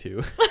allergic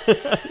to.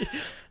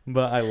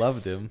 But I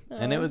loved him,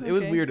 and it was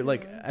weird.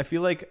 Like I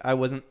feel like I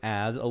wasn't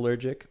as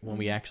allergic when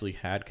we actually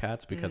had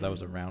cats because I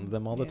was around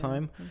them all the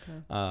time.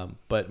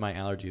 But my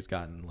allergies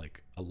gotten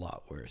like a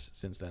lot worse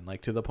since then,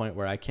 like to the point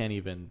where I can't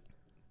even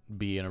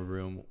be in a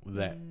room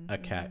that a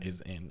cat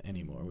is in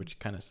anymore, which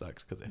kind of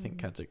sucks because I think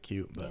cats are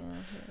cute, but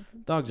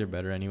dogs are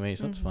better anyway,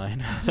 so it's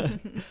fine.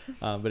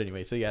 But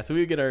anyway, so we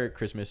would get our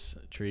Christmas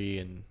tree,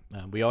 and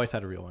we always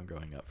had a real one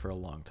growing up for a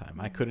long time.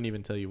 I couldn't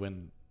even tell you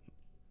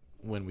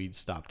when we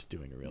stopped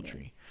doing a real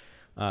tree.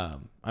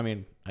 I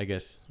mean, I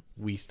guess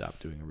we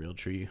stopped doing a real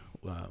tree.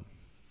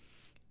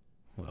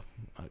 Well,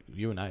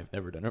 you and I have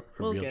never done a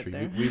real tree.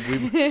 There.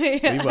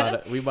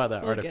 We bought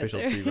that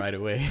artificial tree right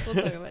away. We'll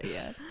talk about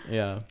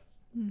yeah.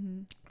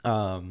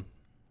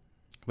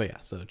 But yeah,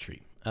 so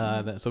tree.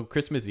 So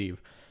Christmas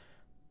Eve.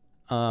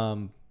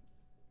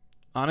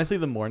 Honestly,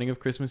 the morning of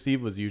Christmas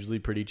Eve was usually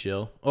pretty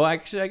chill. Oh,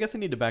 actually, I guess I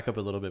need to back up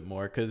a little bit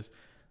more because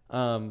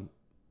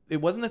it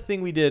wasn't a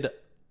thing we did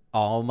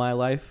all my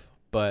life,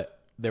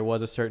 but there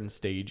was a certain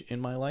stage in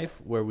my life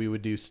where we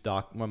would do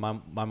my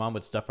mom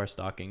would stuff our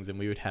stockings, and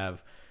we would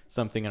have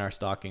something in our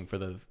stocking for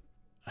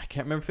I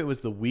can't remember if it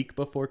was the week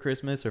before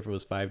Christmas or if it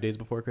was 5 days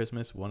before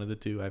Christmas, one of the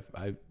two.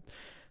 I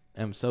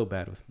am so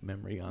bad with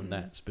memory on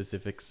that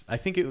specifics. I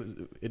think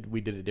we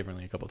did it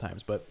differently a couple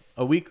times, but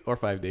a week or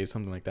 5 days,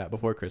 something like that,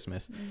 before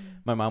Christmas,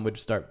 my mom would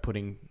start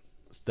putting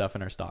stuff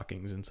in our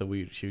stockings. And so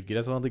she would get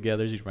us all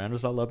together. She'd round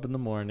us all up in the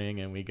morning,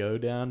 and we go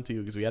down to,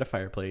 because we had a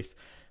fireplace.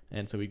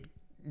 And so we'd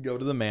go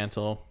to the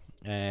mantle,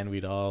 and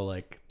we'd all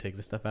like take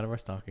the stuff out of our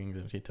stockings,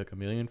 and she took a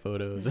million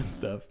photos and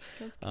stuff.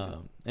 That's cute.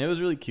 And it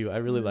was really cute. I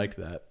really liked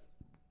that.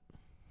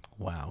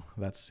 Wow,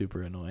 that's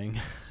super annoying.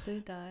 Did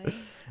it die?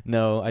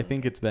 No, I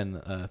think it's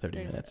been 30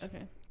 minutes.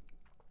 Okay.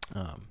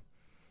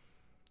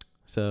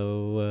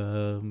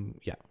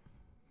 Yeah.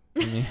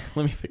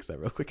 Let me fix that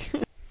real quick.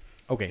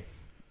 Okay.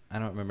 I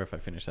don't remember if I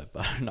finished that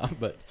thought or not,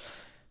 but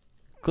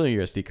clear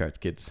your SD cards,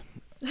 kids.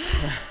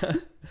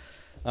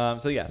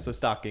 So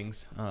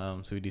stockings.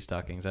 So we do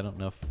stockings. I don't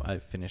know if I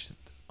finished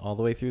all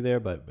the way through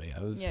there, but yeah,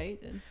 Yeah, you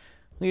did.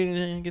 We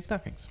didn't get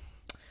stockings.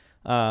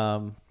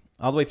 All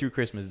the way through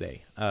Christmas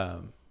Day.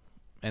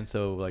 And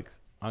so like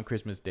on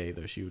Christmas Day,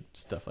 though, she would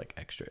stuff like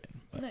extra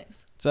in. But,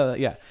 nice. So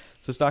yeah,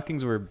 so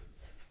stockings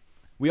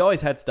we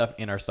always had stuff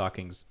in our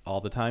stockings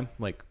all the time.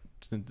 Like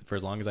for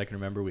as long as I can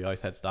remember, we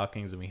always had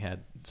stockings, and we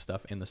had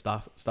stuff in the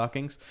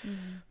stockings.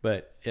 Mm-hmm.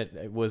 But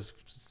it was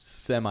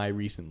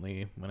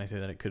semi-recently, when I say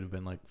that, it could have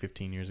been like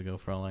 15 years ago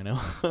for all I know,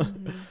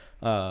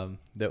 mm-hmm.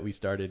 That we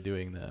started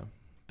doing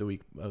the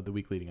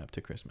week leading up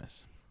to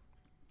Christmas.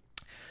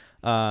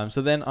 So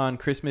then on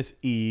Christmas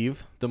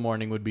Eve, the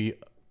morning would be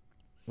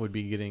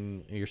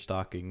getting your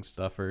stocking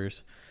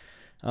stuffers.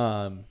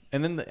 And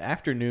then the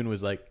afternoon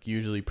was like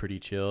usually pretty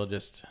chill,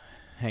 just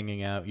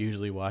hanging out,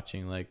 usually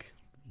watching like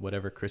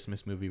whatever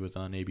Christmas movie was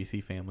on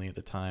ABC Family at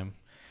the time,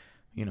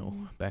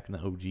 back in the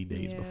OG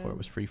days before it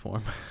was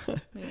Freeform.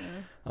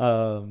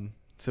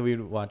 So we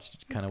would watch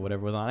kind of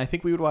whatever was on. I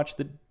think we would watch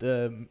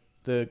the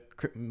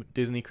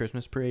Disney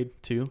Christmas Parade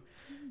too.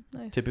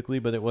 Nice. Typically,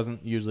 but it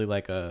wasn't usually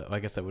like I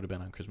guess that would have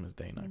been on Christmas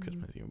Day, not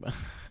Christmas Eve, but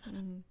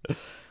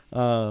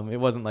it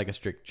wasn't like a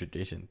strict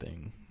tradition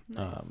thing.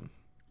 Nice.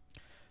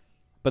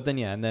 But then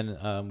and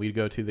then we'd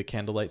go to the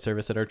candlelight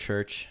service at our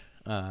church,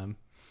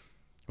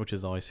 which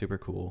is always super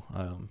cool.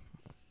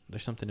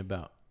 There's something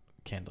about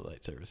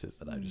candlelight services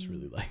that I just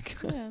really like.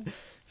 Yeah.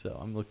 So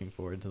I'm looking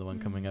forward to the one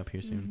coming up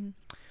here soon.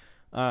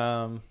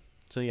 Mm-hmm.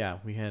 So yeah,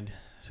 we had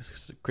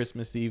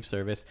Christmas Eve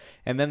service,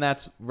 and then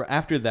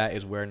after that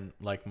is where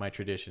like my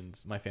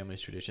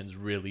family's traditions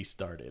really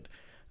started.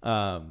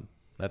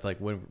 That's like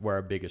where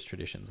our biggest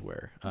traditions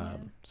were.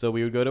 So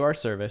we would go to our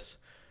service,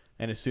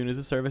 and as soon as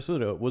the service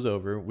was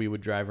over, we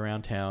would drive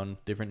around town,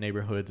 different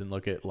neighborhoods, and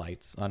look at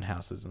lights on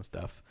houses and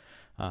stuff.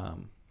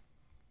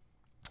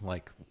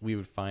 Like we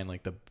would find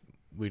like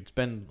we'd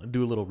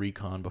do a little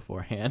recon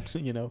beforehand,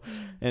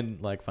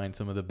 and like find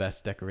some of the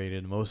best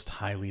decorated, most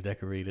highly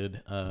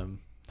decorated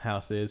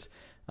houses.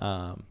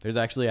 There's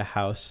actually a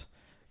house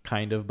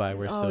kind of by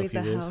where Sophie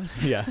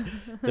lives. Yeah.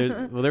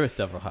 There were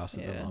several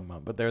houses in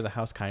Longmont, but there's a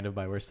house kind of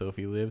by where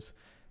Sophie lives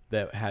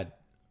that had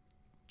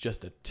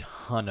just a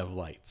ton of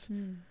lights.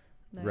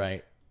 Nice.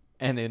 Right.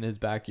 And in his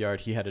backyard,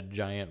 he had a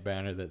giant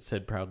banner that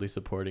said "Proudly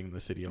supporting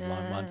the city of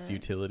Longmont's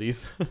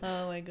utilities."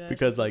 Oh my gosh!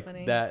 Because like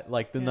funny. That,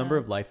 like the number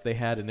of lights they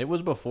had, and it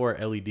was before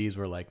LEDs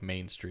were like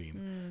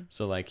mainstream.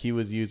 So like he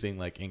was using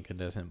like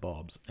incandescent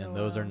bulbs, and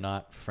those are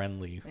not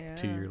friendly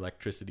to your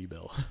electricity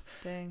bill.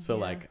 Dang. So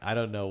like I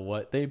don't know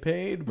what they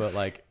paid, but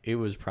like it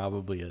was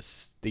probably a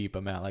steep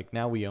amount. Like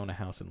now we own a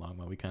house in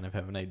Longmont, we kind of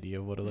have an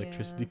idea of what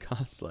electricity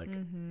costs. Like.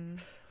 Mm-hmm.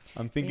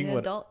 I'm thinking being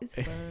adult is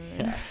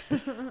fun.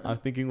 I'm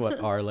thinking what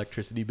our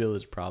electricity bill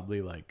is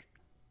probably like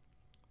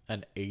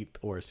an 1/8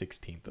 or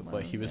 1/16 of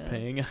what he was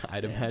paying,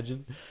 I'd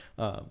imagine.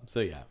 That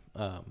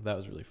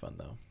was really fun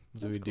though.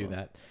 So we'd do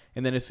that.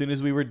 And then as soon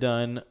as we were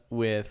done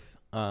with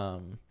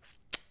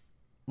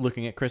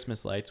looking at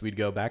Christmas lights, we'd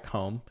go back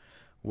home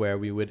where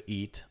we would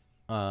eat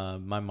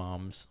my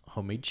mom's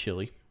homemade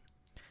chili.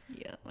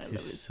 Yeah, I love it.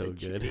 So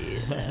good.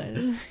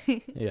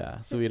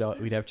 Yeah, so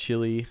we'd have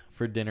chili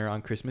for dinner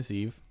on Christmas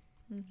Eve.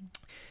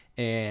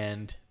 Mm-hmm.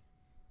 And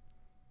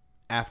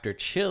after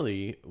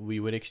chili, we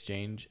would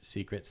exchange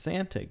Secret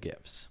Santa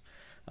gifts.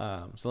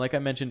 So like I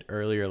mentioned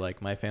earlier,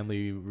 like my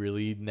family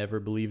really never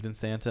believed in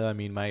Santa. I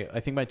mean,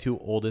 I think my 2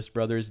 oldest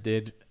brothers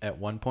did at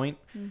one point.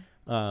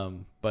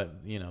 But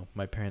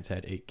my parents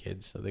had 8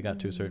 kids, so they got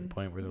to a certain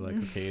point where they're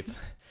like, okay, it's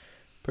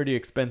pretty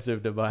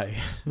expensive to buy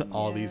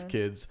all these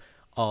kids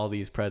all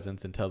these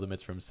presents and tell them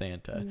it's from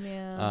Santa.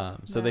 Yeah.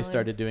 So they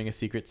started doing a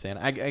Secret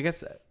Santa. I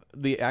guess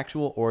the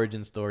actual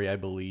origin story, I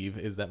believe,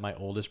 is that my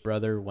oldest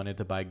brother wanted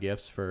to buy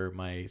gifts for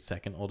my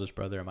second oldest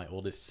brother and my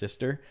oldest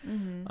sister.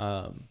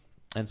 Mm-hmm.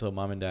 And so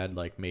mom and dad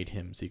like made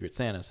him Secret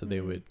Santa. So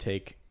they would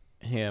take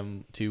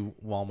him to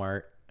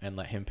Walmart and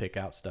let him pick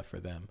out stuff for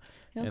them.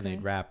 Okay. And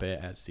they'd wrap it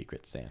as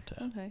Secret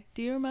Santa. Okay.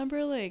 Do you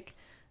remember like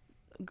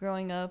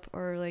growing up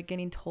or like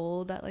getting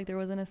told that like there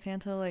wasn't a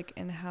Santa, like,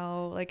 and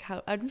how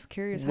I'm just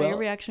curious how your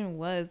reaction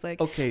was,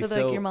 like, okay, with,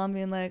 like your mom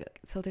being like,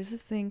 so there's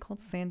this thing called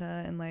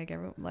Santa and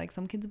like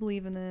some kids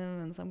believe in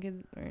him and some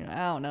kids, I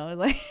don't know,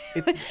 like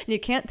you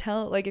can't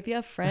tell, like if you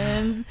have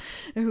friends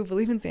who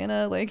believe in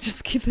Santa, like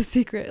just keep the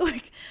secret.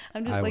 Like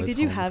I'm just like, did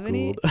you have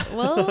any?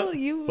 Well,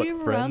 you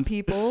were around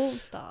people.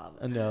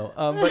 Stop. No,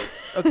 but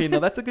okay,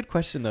 no, that's a good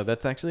question though.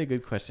 That's actually a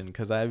good question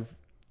because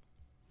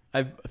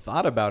I've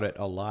thought about it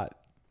a lot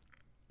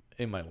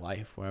in my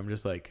life where I'm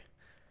just like,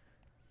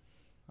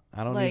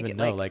 I don't even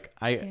know.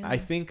 I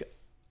think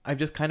I've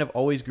just kind of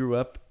always grew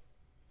up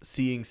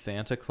seeing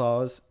Santa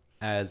Claus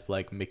as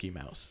like Mickey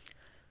Mouse.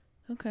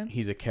 Okay.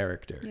 He's a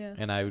character. Yeah.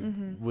 And I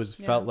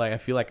felt like, I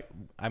feel like,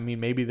 I mean,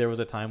 maybe there was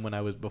a time when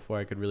before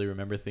I could really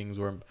remember things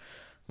where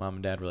mom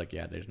and dad were like,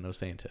 yeah, there's no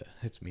Santa.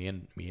 It's me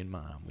and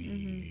mom.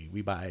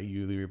 We buy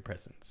you your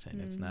presents,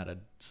 and it's not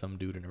some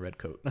dude in a red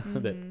coat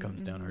that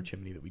comes down our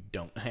chimney that we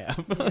don't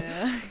have.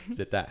 Yeah. 'Cause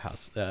at that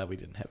house, we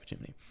didn't have a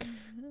chimney.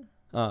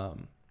 But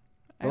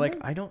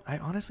I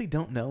honestly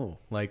don't know.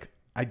 Like,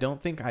 I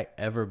don't think I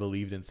ever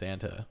believed in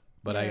Santa,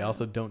 but I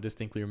also don't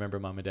distinctly remember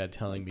mom and dad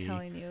telling you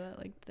that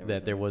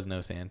like there was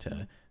no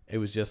Santa. It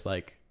was just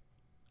like,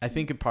 I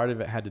think part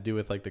of it had to do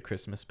with like the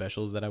Christmas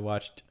specials that I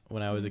watched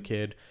when I was a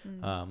kid.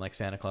 Like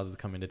Santa Claus is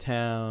Coming to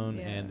Town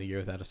and The Year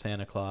Without a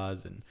Santa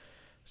Claus, and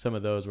some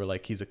of those were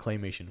like he's a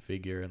claymation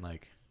figure, and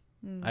like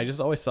I just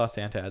always saw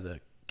Santa as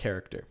a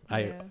character.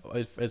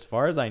 As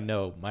far as I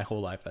know, my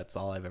whole life, that's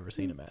all I've ever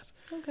seen him as.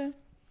 Okay.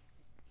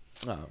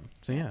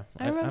 So yeah,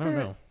 I don't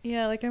know.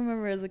 Yeah, like I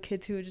remember as a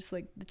kid too, just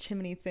like the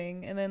chimney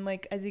thing, and then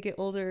like as you get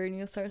older and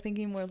you start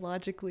thinking more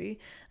logically,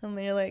 and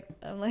then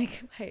I'm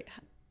like, hey,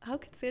 how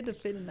could Santa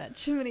fit in that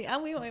chimney?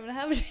 We don't even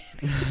have a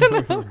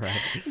chimney. Right.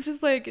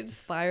 Just like it's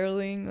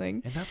spiraling,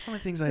 like. And that's one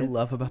of the things I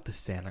love about the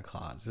Santa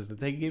Claus is that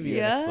they give you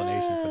an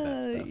explanation for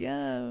that stuff.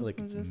 Yeah. Like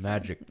it's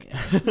magic.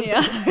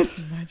 Yeah, it's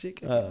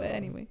magic. But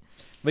anyway.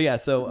 But yeah,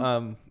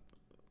 so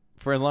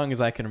for as long as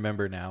I can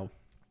remember now,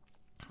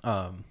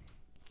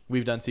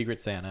 we've done Secret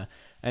Santa.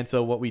 And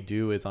so what we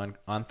do is on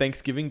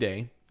Thanksgiving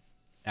Day,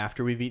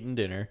 after we've eaten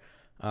dinner,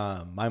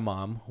 my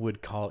mom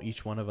would call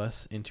each one of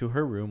us into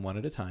her room one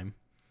at a time.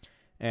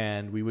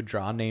 And we would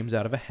draw names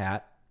out of a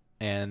hat,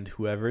 and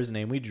whoever's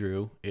name we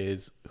drew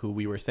is who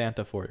we were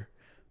Santa for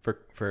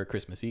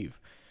Christmas Eve.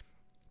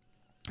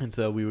 And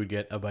so we would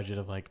get a budget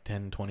of like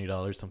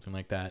 $10-$20, something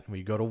like that. And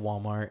we'd go to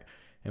Walmart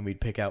and we'd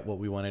pick out what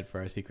we wanted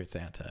for our Secret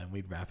Santa, and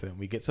we'd wrap it. And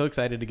we'd get so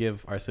excited to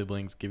give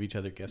each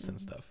other gifts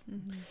and stuff.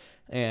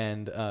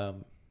 And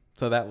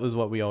so that was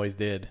what we always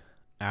did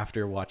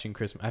after looking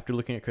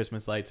at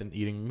Christmas lights and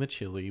eating the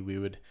chili. We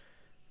would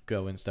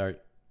go and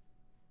start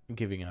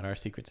giving out our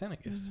Secret Santa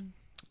gifts.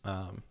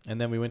 And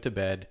then we went to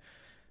bed,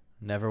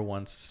 never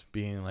once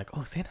being like,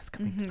 oh, Santa's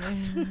coming.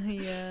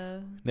 Yeah.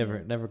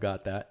 Never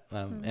got that.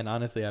 And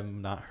honestly,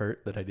 I'm not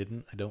hurt that I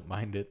didn't. I don't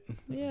mind it.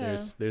 Yeah.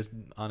 There's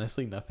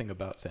honestly nothing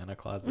about Santa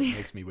Claus that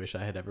makes me wish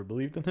I had ever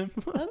believed in him.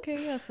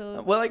 Okay, yeah,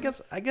 so. Well, I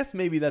guess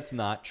maybe that's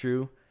not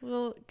true.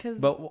 Well, because.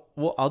 But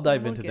I'll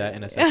dive into that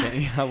in a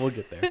second. Yeah, we'll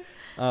get there.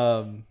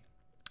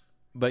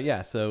 But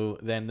yeah, so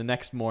then the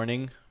next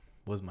morning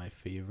was my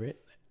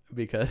favorite.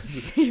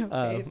 Because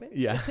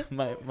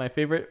my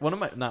favorite,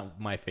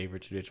 not my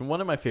favorite tradition, one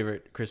of my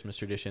favorite Christmas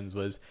traditions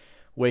was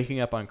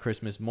waking up on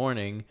Christmas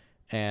morning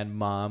and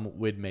mom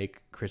would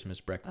make Christmas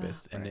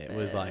breakfast, and it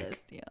was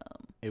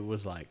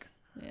like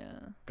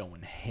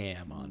going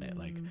ham on it.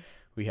 Like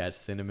we had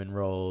cinnamon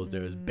rolls,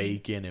 there was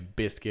bacon and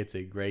biscuits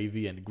and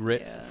gravy and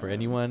grits. For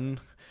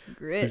anyone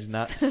who's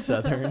not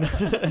Southern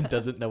and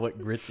doesn't know what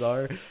grits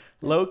are,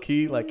 low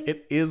key, like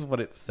it is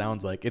what it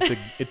sounds like.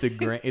 It's a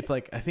grain. It's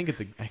like, I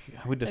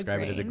would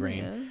describe it as a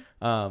grain.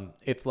 Yeah.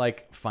 It's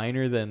like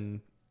finer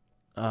than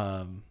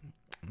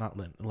not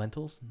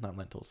lentils.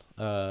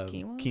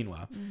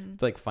 Quinoa.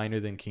 It's like finer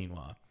than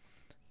quinoa,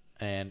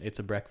 and it's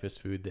a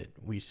breakfast food that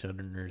we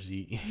Southerners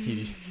eat.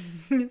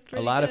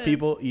 A lot of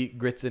people eat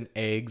grits and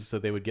eggs, so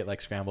they would get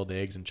like scrambled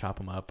eggs and chop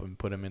them up and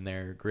put them in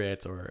their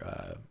grits,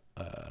 or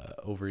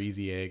over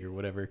easy egg or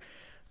whatever.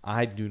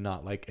 I do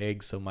not like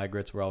eggs, so my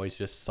grits were always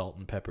just salt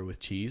and pepper with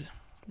cheese.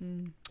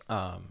 And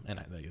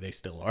they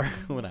still are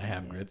when I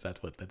have grits.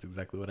 That's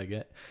exactly what I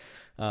get.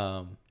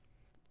 But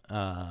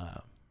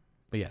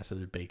yeah, so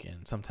there's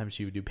bacon. Sometimes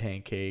she would do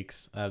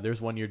pancakes. There's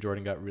one year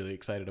Jordan got really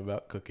excited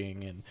about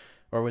cooking,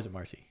 or was it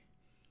Marcy?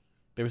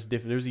 There was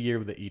a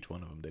year that each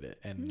one of them did it,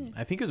 and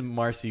I think it was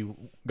Marcy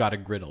got a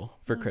griddle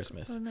for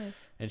Christmas. Oh,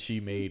 nice. And she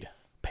made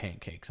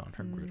pancakes on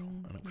her griddle,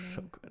 and it was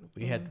so good.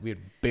 We had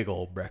big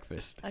old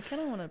breakfast. I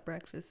kind of want a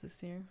breakfast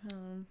this year.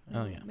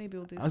 Oh yeah, maybe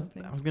we'll do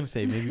something. I was gonna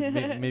say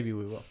maybe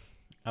we will.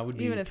 I would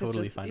be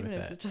totally fine with that.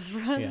 Even if it's just for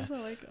us. Yeah. So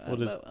like, we'll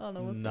just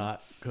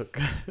not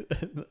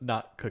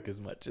cook as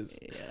much as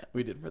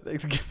we did for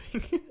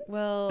Thanksgiving.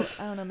 Well,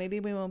 I don't know. Maybe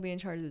we won't be in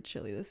charge of the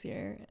chili this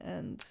year,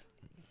 and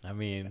I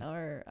mean,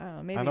 or I don't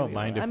know. Maybe I don't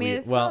mind if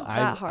it's not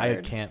that hard.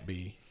 I can't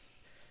be.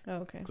 Oh,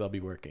 okay. Because I'll be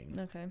working.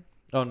 Okay.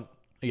 Oh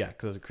yeah,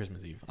 because it's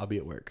Christmas Eve. I'll be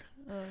at work.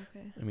 Oh,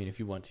 okay. I mean, if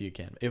you want to, you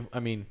can.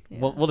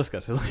 We'll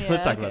discuss it.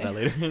 Let's talk about that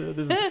later.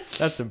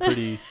 That's some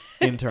pretty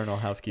internal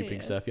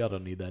housekeeping stuff. Y'all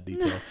don't need that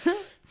detail.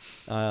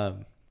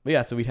 But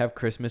yeah, so we'd have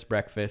Christmas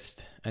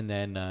breakfast, and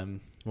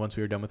then once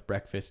we were done with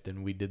breakfast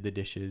and we did the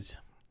dishes,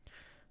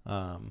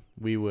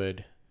 we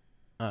would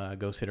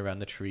go sit around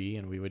the tree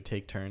and we would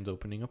take turns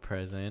opening a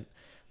present.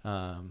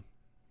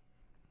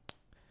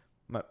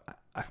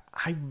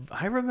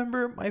 I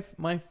remember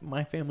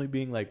my family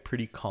being like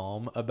pretty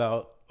calm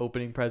about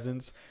opening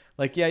presents.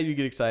 Like, yeah, you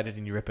get excited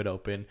and you rip it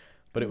open,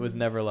 but it was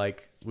never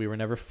like we were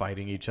never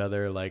fighting each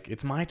other. Like,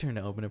 it's my turn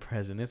to open a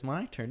present. It's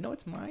my turn. No,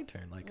 it's my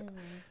turn. Like,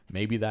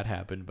 maybe that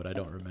happened, but I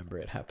don't remember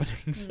it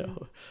happening.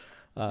 So,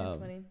 That's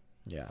funny.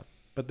 yeah.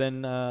 But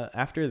then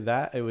after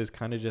that, it was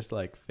kind of just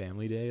like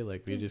family day.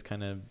 Like, we just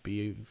kind of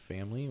be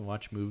family and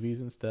watch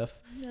movies and stuff.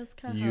 That's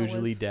kind of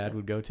Usually dad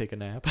would go take a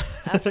nap.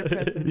 After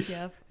presents,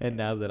 yeah. And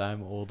now that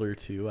I'm older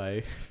too,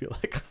 I feel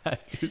like I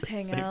do Just the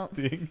hang same out.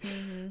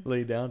 thing.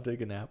 Lay down, take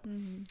a nap.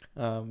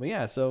 But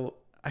yeah, so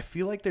I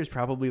feel like there's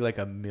probably like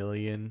a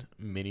million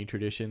mini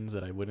traditions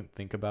that I wouldn't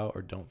think about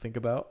or don't think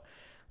about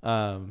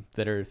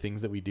that are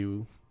things that we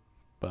do.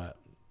 But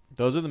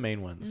those are the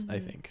main ones, I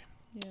think.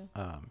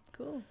 Yeah.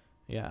 Cool.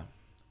 Yeah.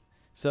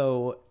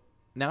 So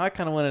now I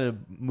kind of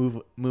wanted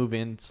to move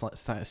in,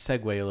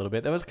 segue a little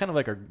bit. That was kind of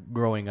like our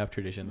growing up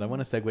traditions. I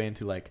want to segue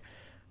into like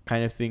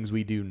kind of things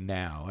we do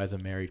now as a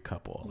married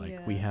couple.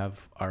 Like we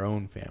have our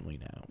own family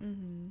now.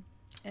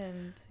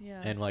 And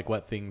yeah. And like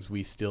what things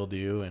we still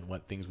do and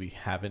what things we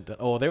haven't done.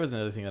 Oh, there was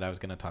another thing that I was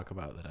going to talk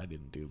about that I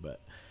didn't do,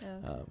 but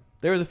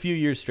there was a few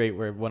years straight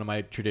where one of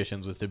my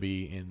traditions was to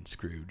be in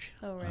Scrooge.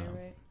 Oh, right,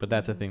 right. But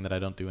that's a thing that I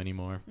don't do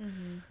anymore.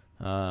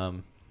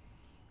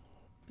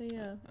 But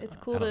yeah, it's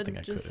cool I don't to think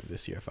I could have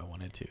this year if I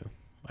wanted to.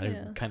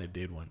 I kind of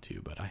did want to,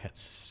 but I had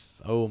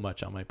so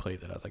much on my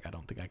plate that I was like, I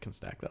don't think I can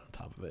stack that on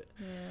top of it.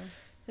 Yeah.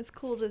 It's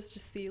cool to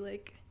just see,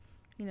 like,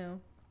 you know,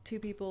 two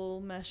people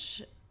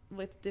mesh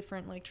with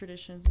different, like,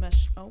 traditions,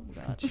 mesh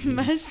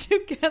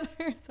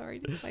together. Sorry,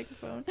 the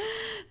microphone.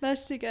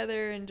 Mesh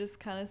together and just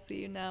kind of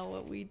see now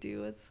what we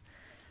do as,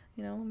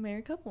 you know, a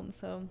married couple. And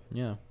so.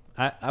 Yeah.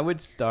 I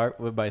would start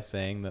by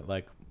saying that,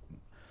 like,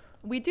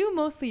 we do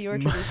mostly your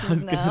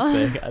traditions now.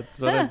 That's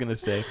what I was going to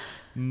say.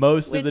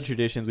 Most of the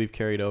traditions we've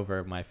carried over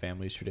are my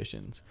family's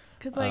traditions.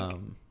 Because, like,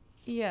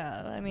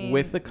 yeah, I mean,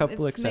 with a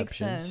couple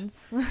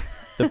exceptions.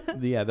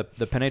 the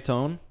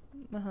panettone,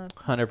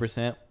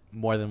 100%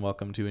 more than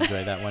welcome to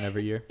enjoy that one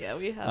every year. Yeah,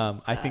 we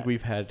have. I think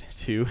we've had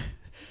 2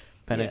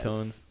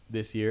 panettones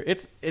this year.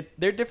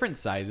 They're different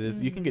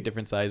sizes. You can get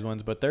different size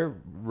ones, but they're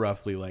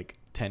roughly like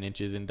 10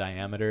 inches in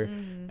diameter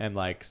and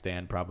like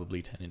stand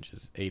probably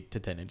 8 to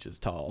 10 inches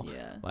tall.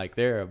 Yeah. Like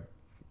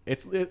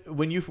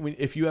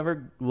if you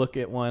ever look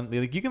at one,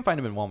 like, you can find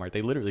them in Walmart.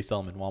 They literally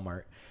sell them in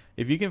Walmart.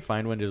 If you can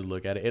find one, just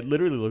look at it. It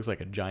literally looks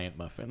like a giant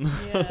muffin.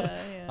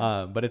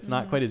 Yeah. But it's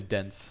not quite as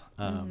dense.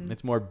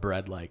 It's more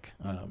bread-like.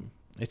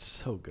 It's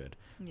so good.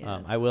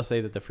 Yes. I will say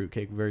that the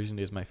fruitcake version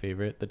is my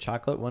favorite. The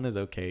chocolate one is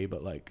okay,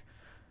 but like,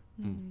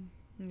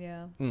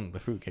 yeah, the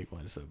fruitcake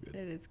one is so good.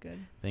 It is good.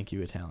 Thank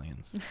you,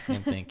 Italians,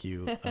 and thank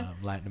you,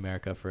 Latin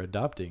America, for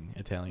adopting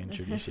Italian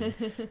tradition,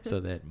 so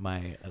that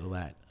my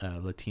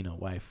Latino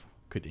wife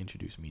could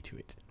introduce me to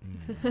it.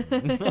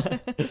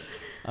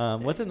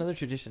 What's another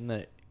tradition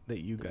that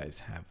you guys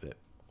have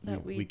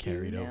that we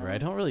carried over? I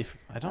don't really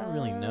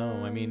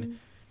know. I mean,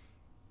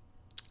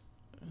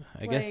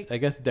 I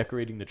guess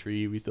decorating the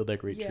tree. We still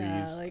decorate trees.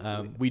 Like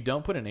we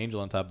don't put an angel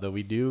on top, though.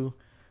 We do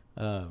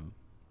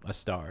a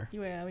star.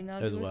 Yeah, we now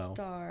do a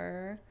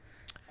star.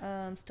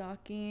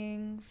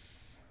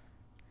 Stockings.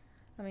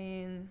 I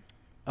mean.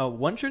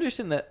 One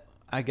tradition that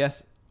I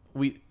guess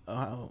we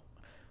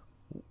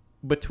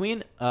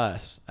between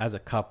us as a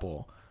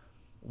couple,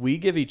 we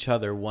give each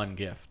other one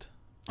gift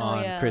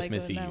on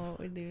Christmas Eve. What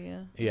we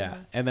do, yeah.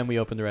 And then we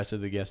open the rest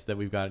of the gifts that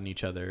we've gotten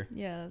each other.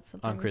 Yeah, that's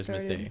something on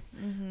Christmas Day.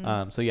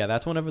 So yeah,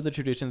 that's one of the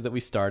traditions that we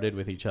started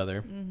with each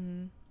other.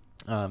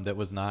 That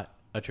was not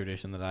a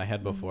tradition that I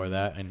had before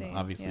that, and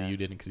obviously you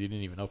didn't, because you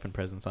didn't even open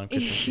presents on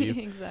Christmas Eve.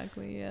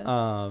 Exactly.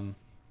 Yeah.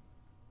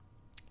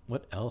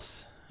 What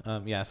else?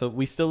 So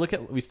we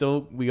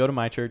go to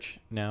my church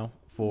now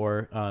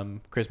for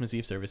Christmas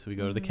Eve service. So we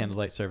go to the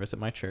candlelight service at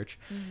my church.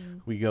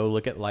 We go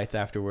look at lights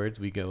afterwards.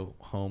 We go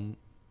home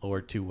or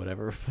to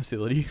whatever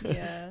facility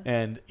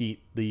and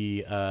eat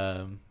the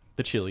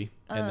chili,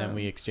 and then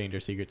we exchange our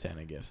Secret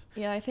Santa gifts.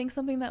 Yeah, I think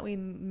something that we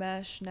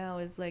mesh now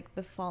is like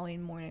the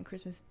following morning.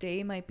 Christmas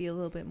Day might be a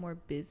little bit more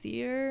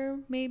busier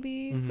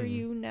maybe for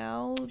you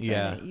now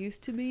than it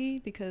used to be,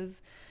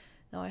 because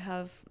now I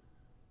have,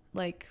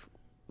 like,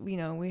 you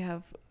know, we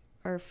have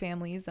our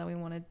families that we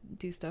want to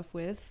do stuff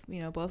with,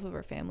 you know, both of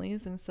our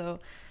families. And so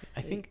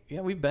I think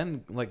we've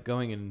been like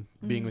going and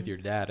being with your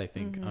dad, I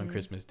think, on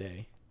Christmas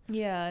Day.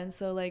 Yeah, and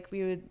so like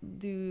we would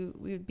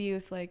be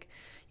with like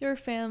your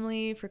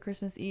family for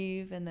Christmas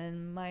Eve, and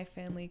then my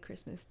family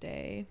Christmas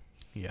Day.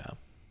 Yeah.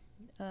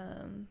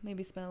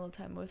 Maybe spend a little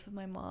time with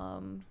my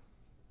mom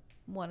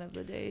one of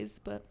the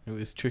days, but it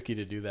was tricky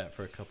to do that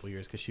for a couple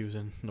years because she was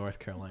in North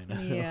Carolina.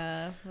 So.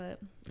 Yeah, but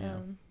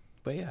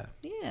but yeah.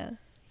 Yeah.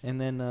 And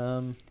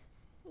then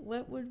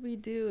what would we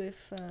do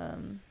if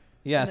in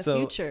the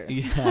future?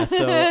 Yeah,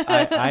 so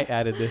I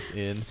added this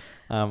in.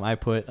 I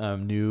put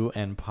new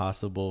and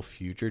possible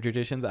future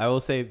traditions. I will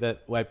say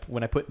that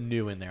when I put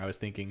new in there, I was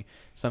thinking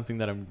something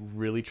that I'm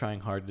really trying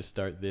hard to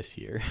start this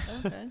year.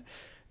 Okay.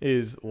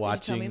 is Did you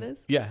watching. tell me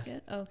this? Yeah, Yeah.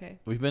 Oh, okay.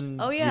 we've been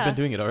yeah.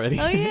 doing it already.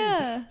 Oh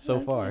yeah. so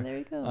Okay, far. There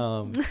you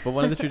go. But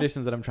one of the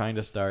traditions that I'm trying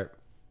to start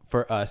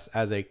for us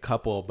as a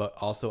couple, but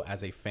also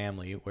as a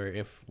family, where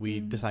if we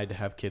decide to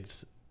have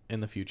kids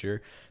in the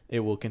future, it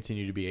will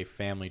continue to be a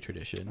family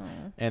tradition.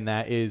 And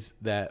that is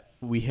that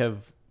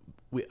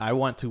I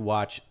want to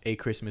watch a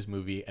Christmas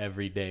movie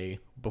every day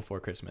before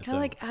Christmas. Kind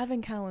of like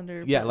Advent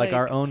calendar. Yeah, like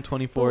our own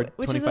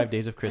 25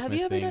 days of Christmas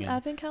thing. Have you ever done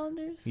Advent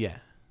calendars? Yeah,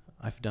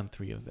 I've done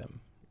 3 of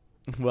them.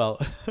 Well,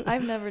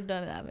 I've never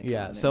done an Advent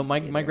calendar. Yeah, so my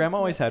grandma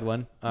always had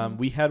one.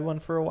 We had one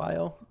for a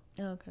while.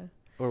 Oh, okay.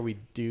 Or we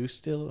do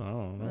still. I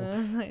don't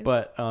know. Nice.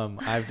 But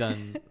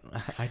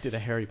I did a Lego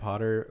Harry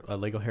Potter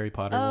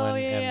one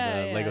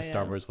and a Lego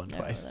Star Wars one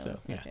twice. So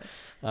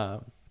yeah.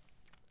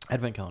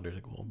 Advent calendars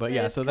are cool. But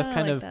yeah, so that's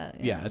kind of that,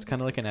 it's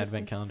kind of like an Christmas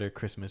Advent calendar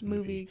Christmas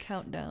movie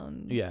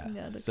countdown. Yeah.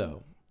 That's So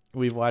cool.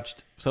 we've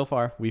watched so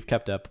far. We've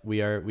kept up. We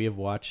have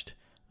watched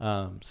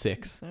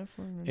 6.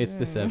 It's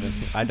the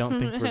 7th. I don't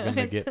think we're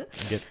gonna get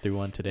through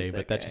one today, It's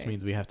but that just okay.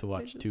 means we have to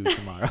watch 2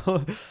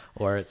 tomorrow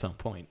or at some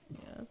point.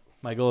 Yeah.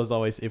 My goal is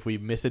always, if we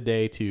miss a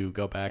day, to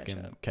go back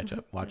catch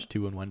up, watch Yeah.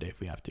 2 in one day if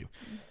we have to.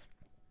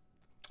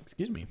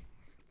 Excuse me.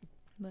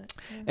 But,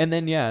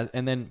 yeah.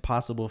 And then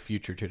possible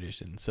future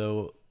traditions.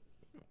 So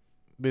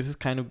this is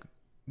kind of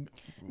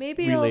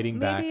relating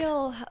back. Maybe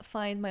I'll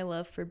find my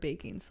love for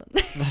baking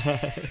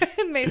someday.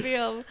 Maybe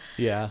I'll.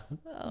 Yeah,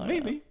 I don't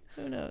maybe. know.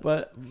 Who knows?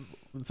 But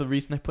the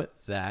reason I put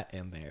that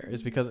in there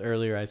is because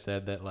earlier I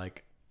said that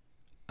like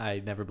I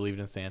never believed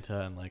in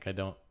Santa and like I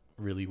don't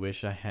really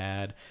wish I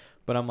had.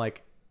 But I'm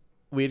like,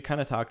 we had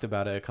kind of talked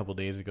about it a couple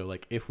days ago.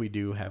 Like if we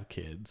do have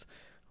kids,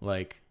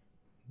 like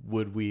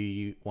would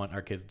we want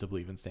our kids to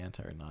believe in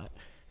Santa or not?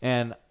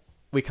 And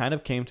we kind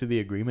of came to the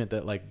agreement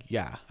that like,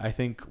 yeah, I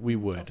think we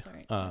would,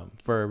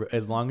 for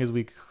as long as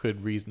we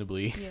could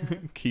reasonably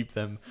keep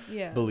them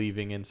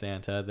believing in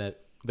Santa,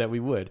 that we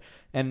would.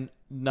 And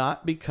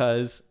not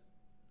because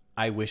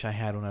I wish I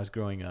had when I was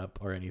growing up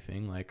or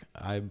anything. Like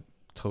I'm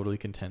totally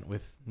content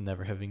with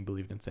never having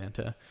believed in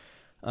Santa.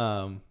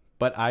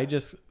 But I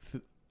just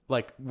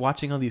like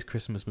watching all these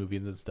Christmas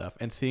movies and stuff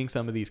and seeing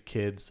some of these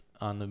kids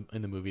in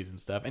the movies and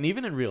stuff. And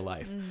even in real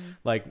life,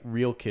 like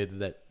real kids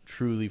that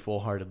truly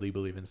full-heartedly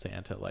believe in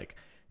Santa. Like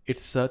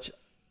it's such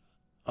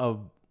a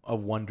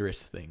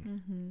wondrous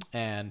thing.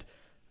 And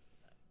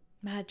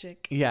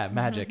magic. Yeah,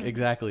 magic.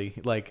 Exactly.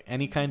 Like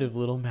any kind of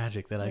little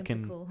magic that I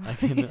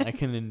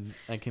can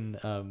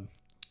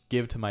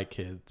give to my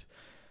kids.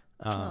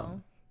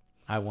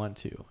 I want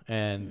to.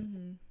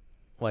 And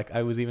like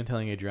I was even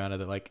telling Adriana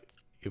that like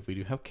if we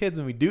do have kids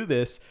and we do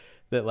this,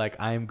 that like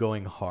I am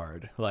going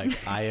hard.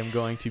 Like I am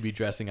going to be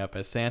dressing up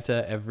as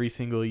Santa every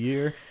single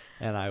year,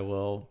 and I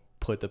will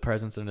put the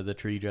presents under the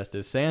tree dressed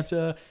as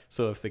Santa.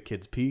 So if the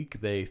kids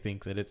peek, they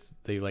think that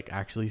they like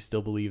actually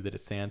still believe that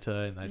it's Santa,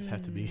 and I just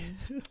have to be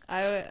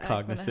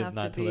cognizant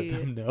not to let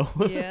them know.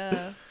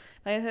 Yeah.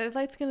 I think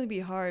it's going to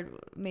be hard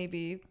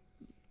maybe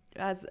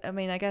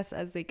I guess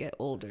as they get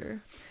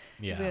older.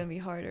 Yeah. It's going to be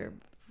harder.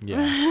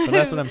 Yeah. But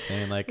that's what I'm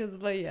saying. Like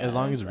as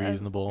long as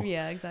reasonable.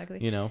 Yeah,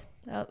 exactly. You know?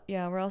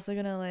 We're also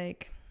going to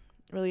like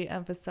really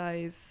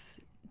emphasize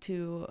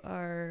to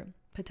our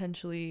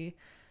potentially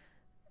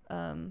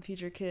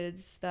future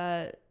kids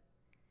that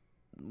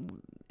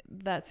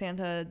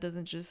Santa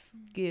doesn't just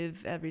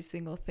give every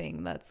single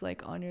thing that's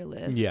like on your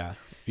list. Yeah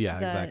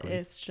that exactly.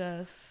 It's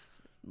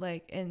just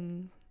like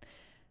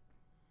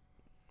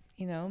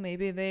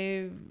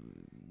maybe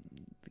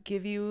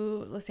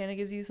Santa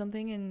gives you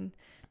something and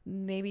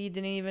maybe you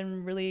didn't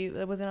even really,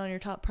 that wasn't on your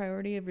top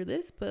priority of your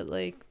list, but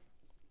like,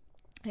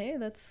 hey,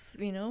 that's,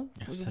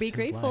 be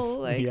grateful.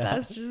 Like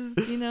that's just,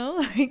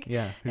 like,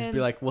 just be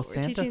like, well,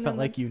 Santa felt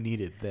like you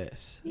needed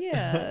this.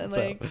 Yeah. So,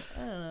 like, I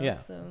don't know. Yeah.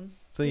 So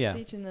just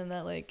teaching them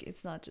that like,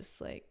 it's not just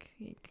like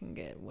you can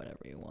get whatever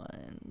you want.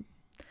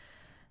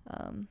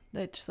 And,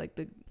 that just like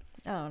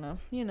I don't know,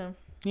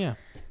 Yeah.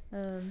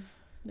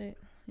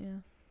 Yeah.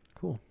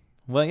 Cool.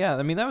 Well, yeah,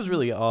 I mean, that was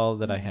really all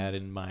that I had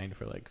in mind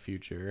for like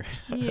future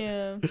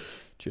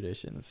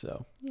traditions.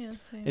 So yeah.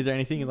 Is there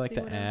anything you'd like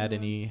to add?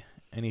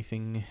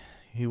 Anything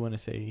you want to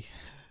say?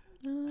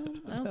 I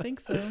don't think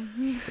so.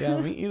 Yeah,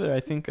 me either. I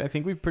think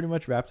we pretty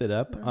much wrapped it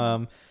up.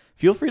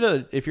 Feel free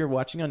to, if you're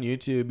watching on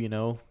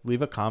YouTube,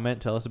 leave a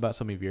comment. Tell us about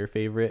some of your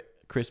favorite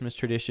Christmas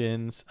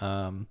traditions.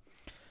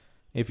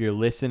 If you're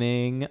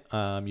listening,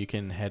 you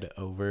can head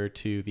over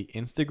to the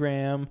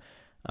Instagram,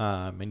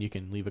 and you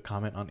can leave a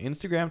comment on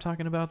Instagram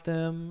talking about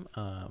them.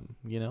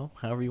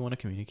 However you want to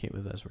communicate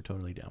with us, we're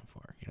totally down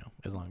for,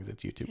 as long as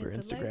it's YouTube or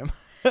Instagram.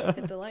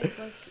 Hit the like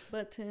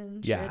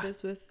button. Share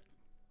this with.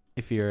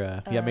 If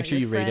you're, make sure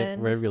you rate it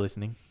wherever you're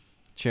listening.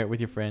 Share it with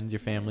your friends, your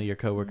family, your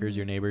coworkers,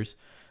 your neighbors.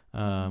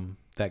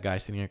 That guy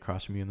sitting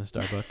across from you in the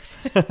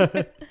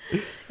Starbucks.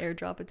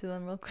 Airdrop it to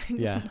them real quick.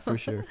 Yeah, for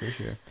sure.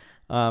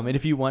 And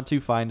if you want to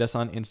find us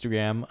on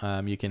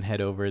Instagram, you can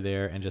head over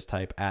there and just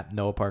type at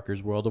Noah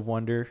Parker's World of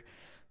Wonder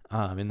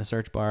in the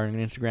search bar on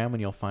Instagram, and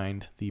you'll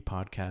find the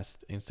podcast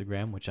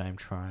Instagram, which I'm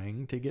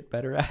trying to get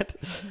better at.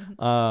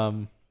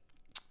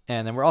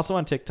 And then we're also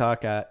on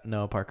TikTok at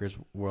Noah Parker's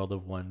World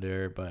of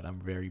Wonder, but I'm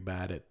very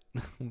bad at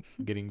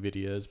getting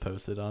videos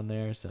posted on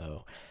there.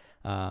 So,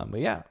 but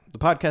yeah, the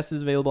podcast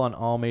is available on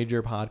all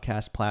major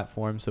podcast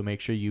platforms. So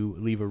make sure you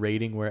leave a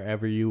rating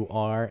wherever you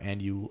are,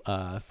 and you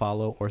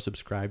follow or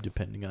subscribe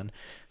depending on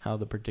how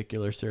the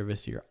particular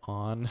service you're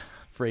on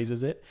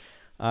phrases it.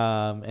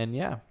 And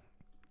yeah,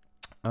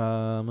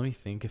 let me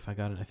think if I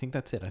got it. I think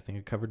that's it. I think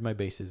I covered my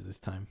bases this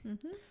time.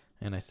 Mm-hmm.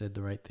 And I said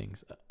the right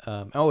things.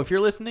 If you're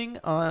listening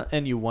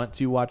and you want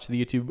to watch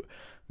the YouTube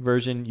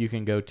version, you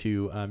can go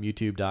to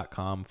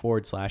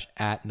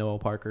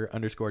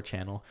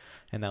youtube.com/@NoahParker_channel,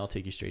 and that'll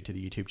take you straight to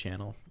the YouTube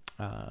channel.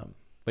 But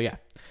yeah.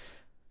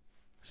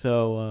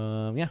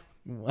 So, yeah.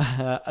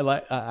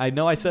 I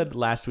know I said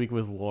last week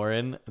with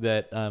Lauren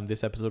that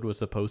this episode was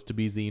supposed to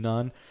be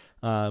Xenon,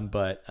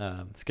 but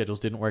schedules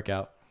didn't work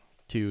out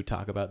to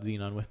talk about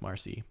Xenon with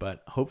Marcy.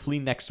 But hopefully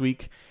next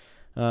week.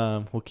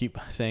 We'll keep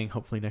saying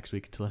hopefully next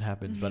week until it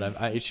happens, but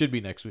it should be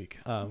next week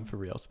for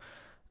reals.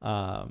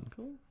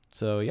 Cool.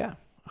 So yeah,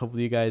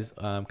 hopefully you guys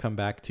come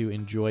back to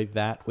enjoy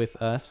that with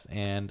us,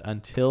 and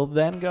until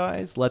then,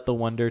 guys, let the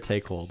wonder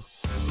take hold.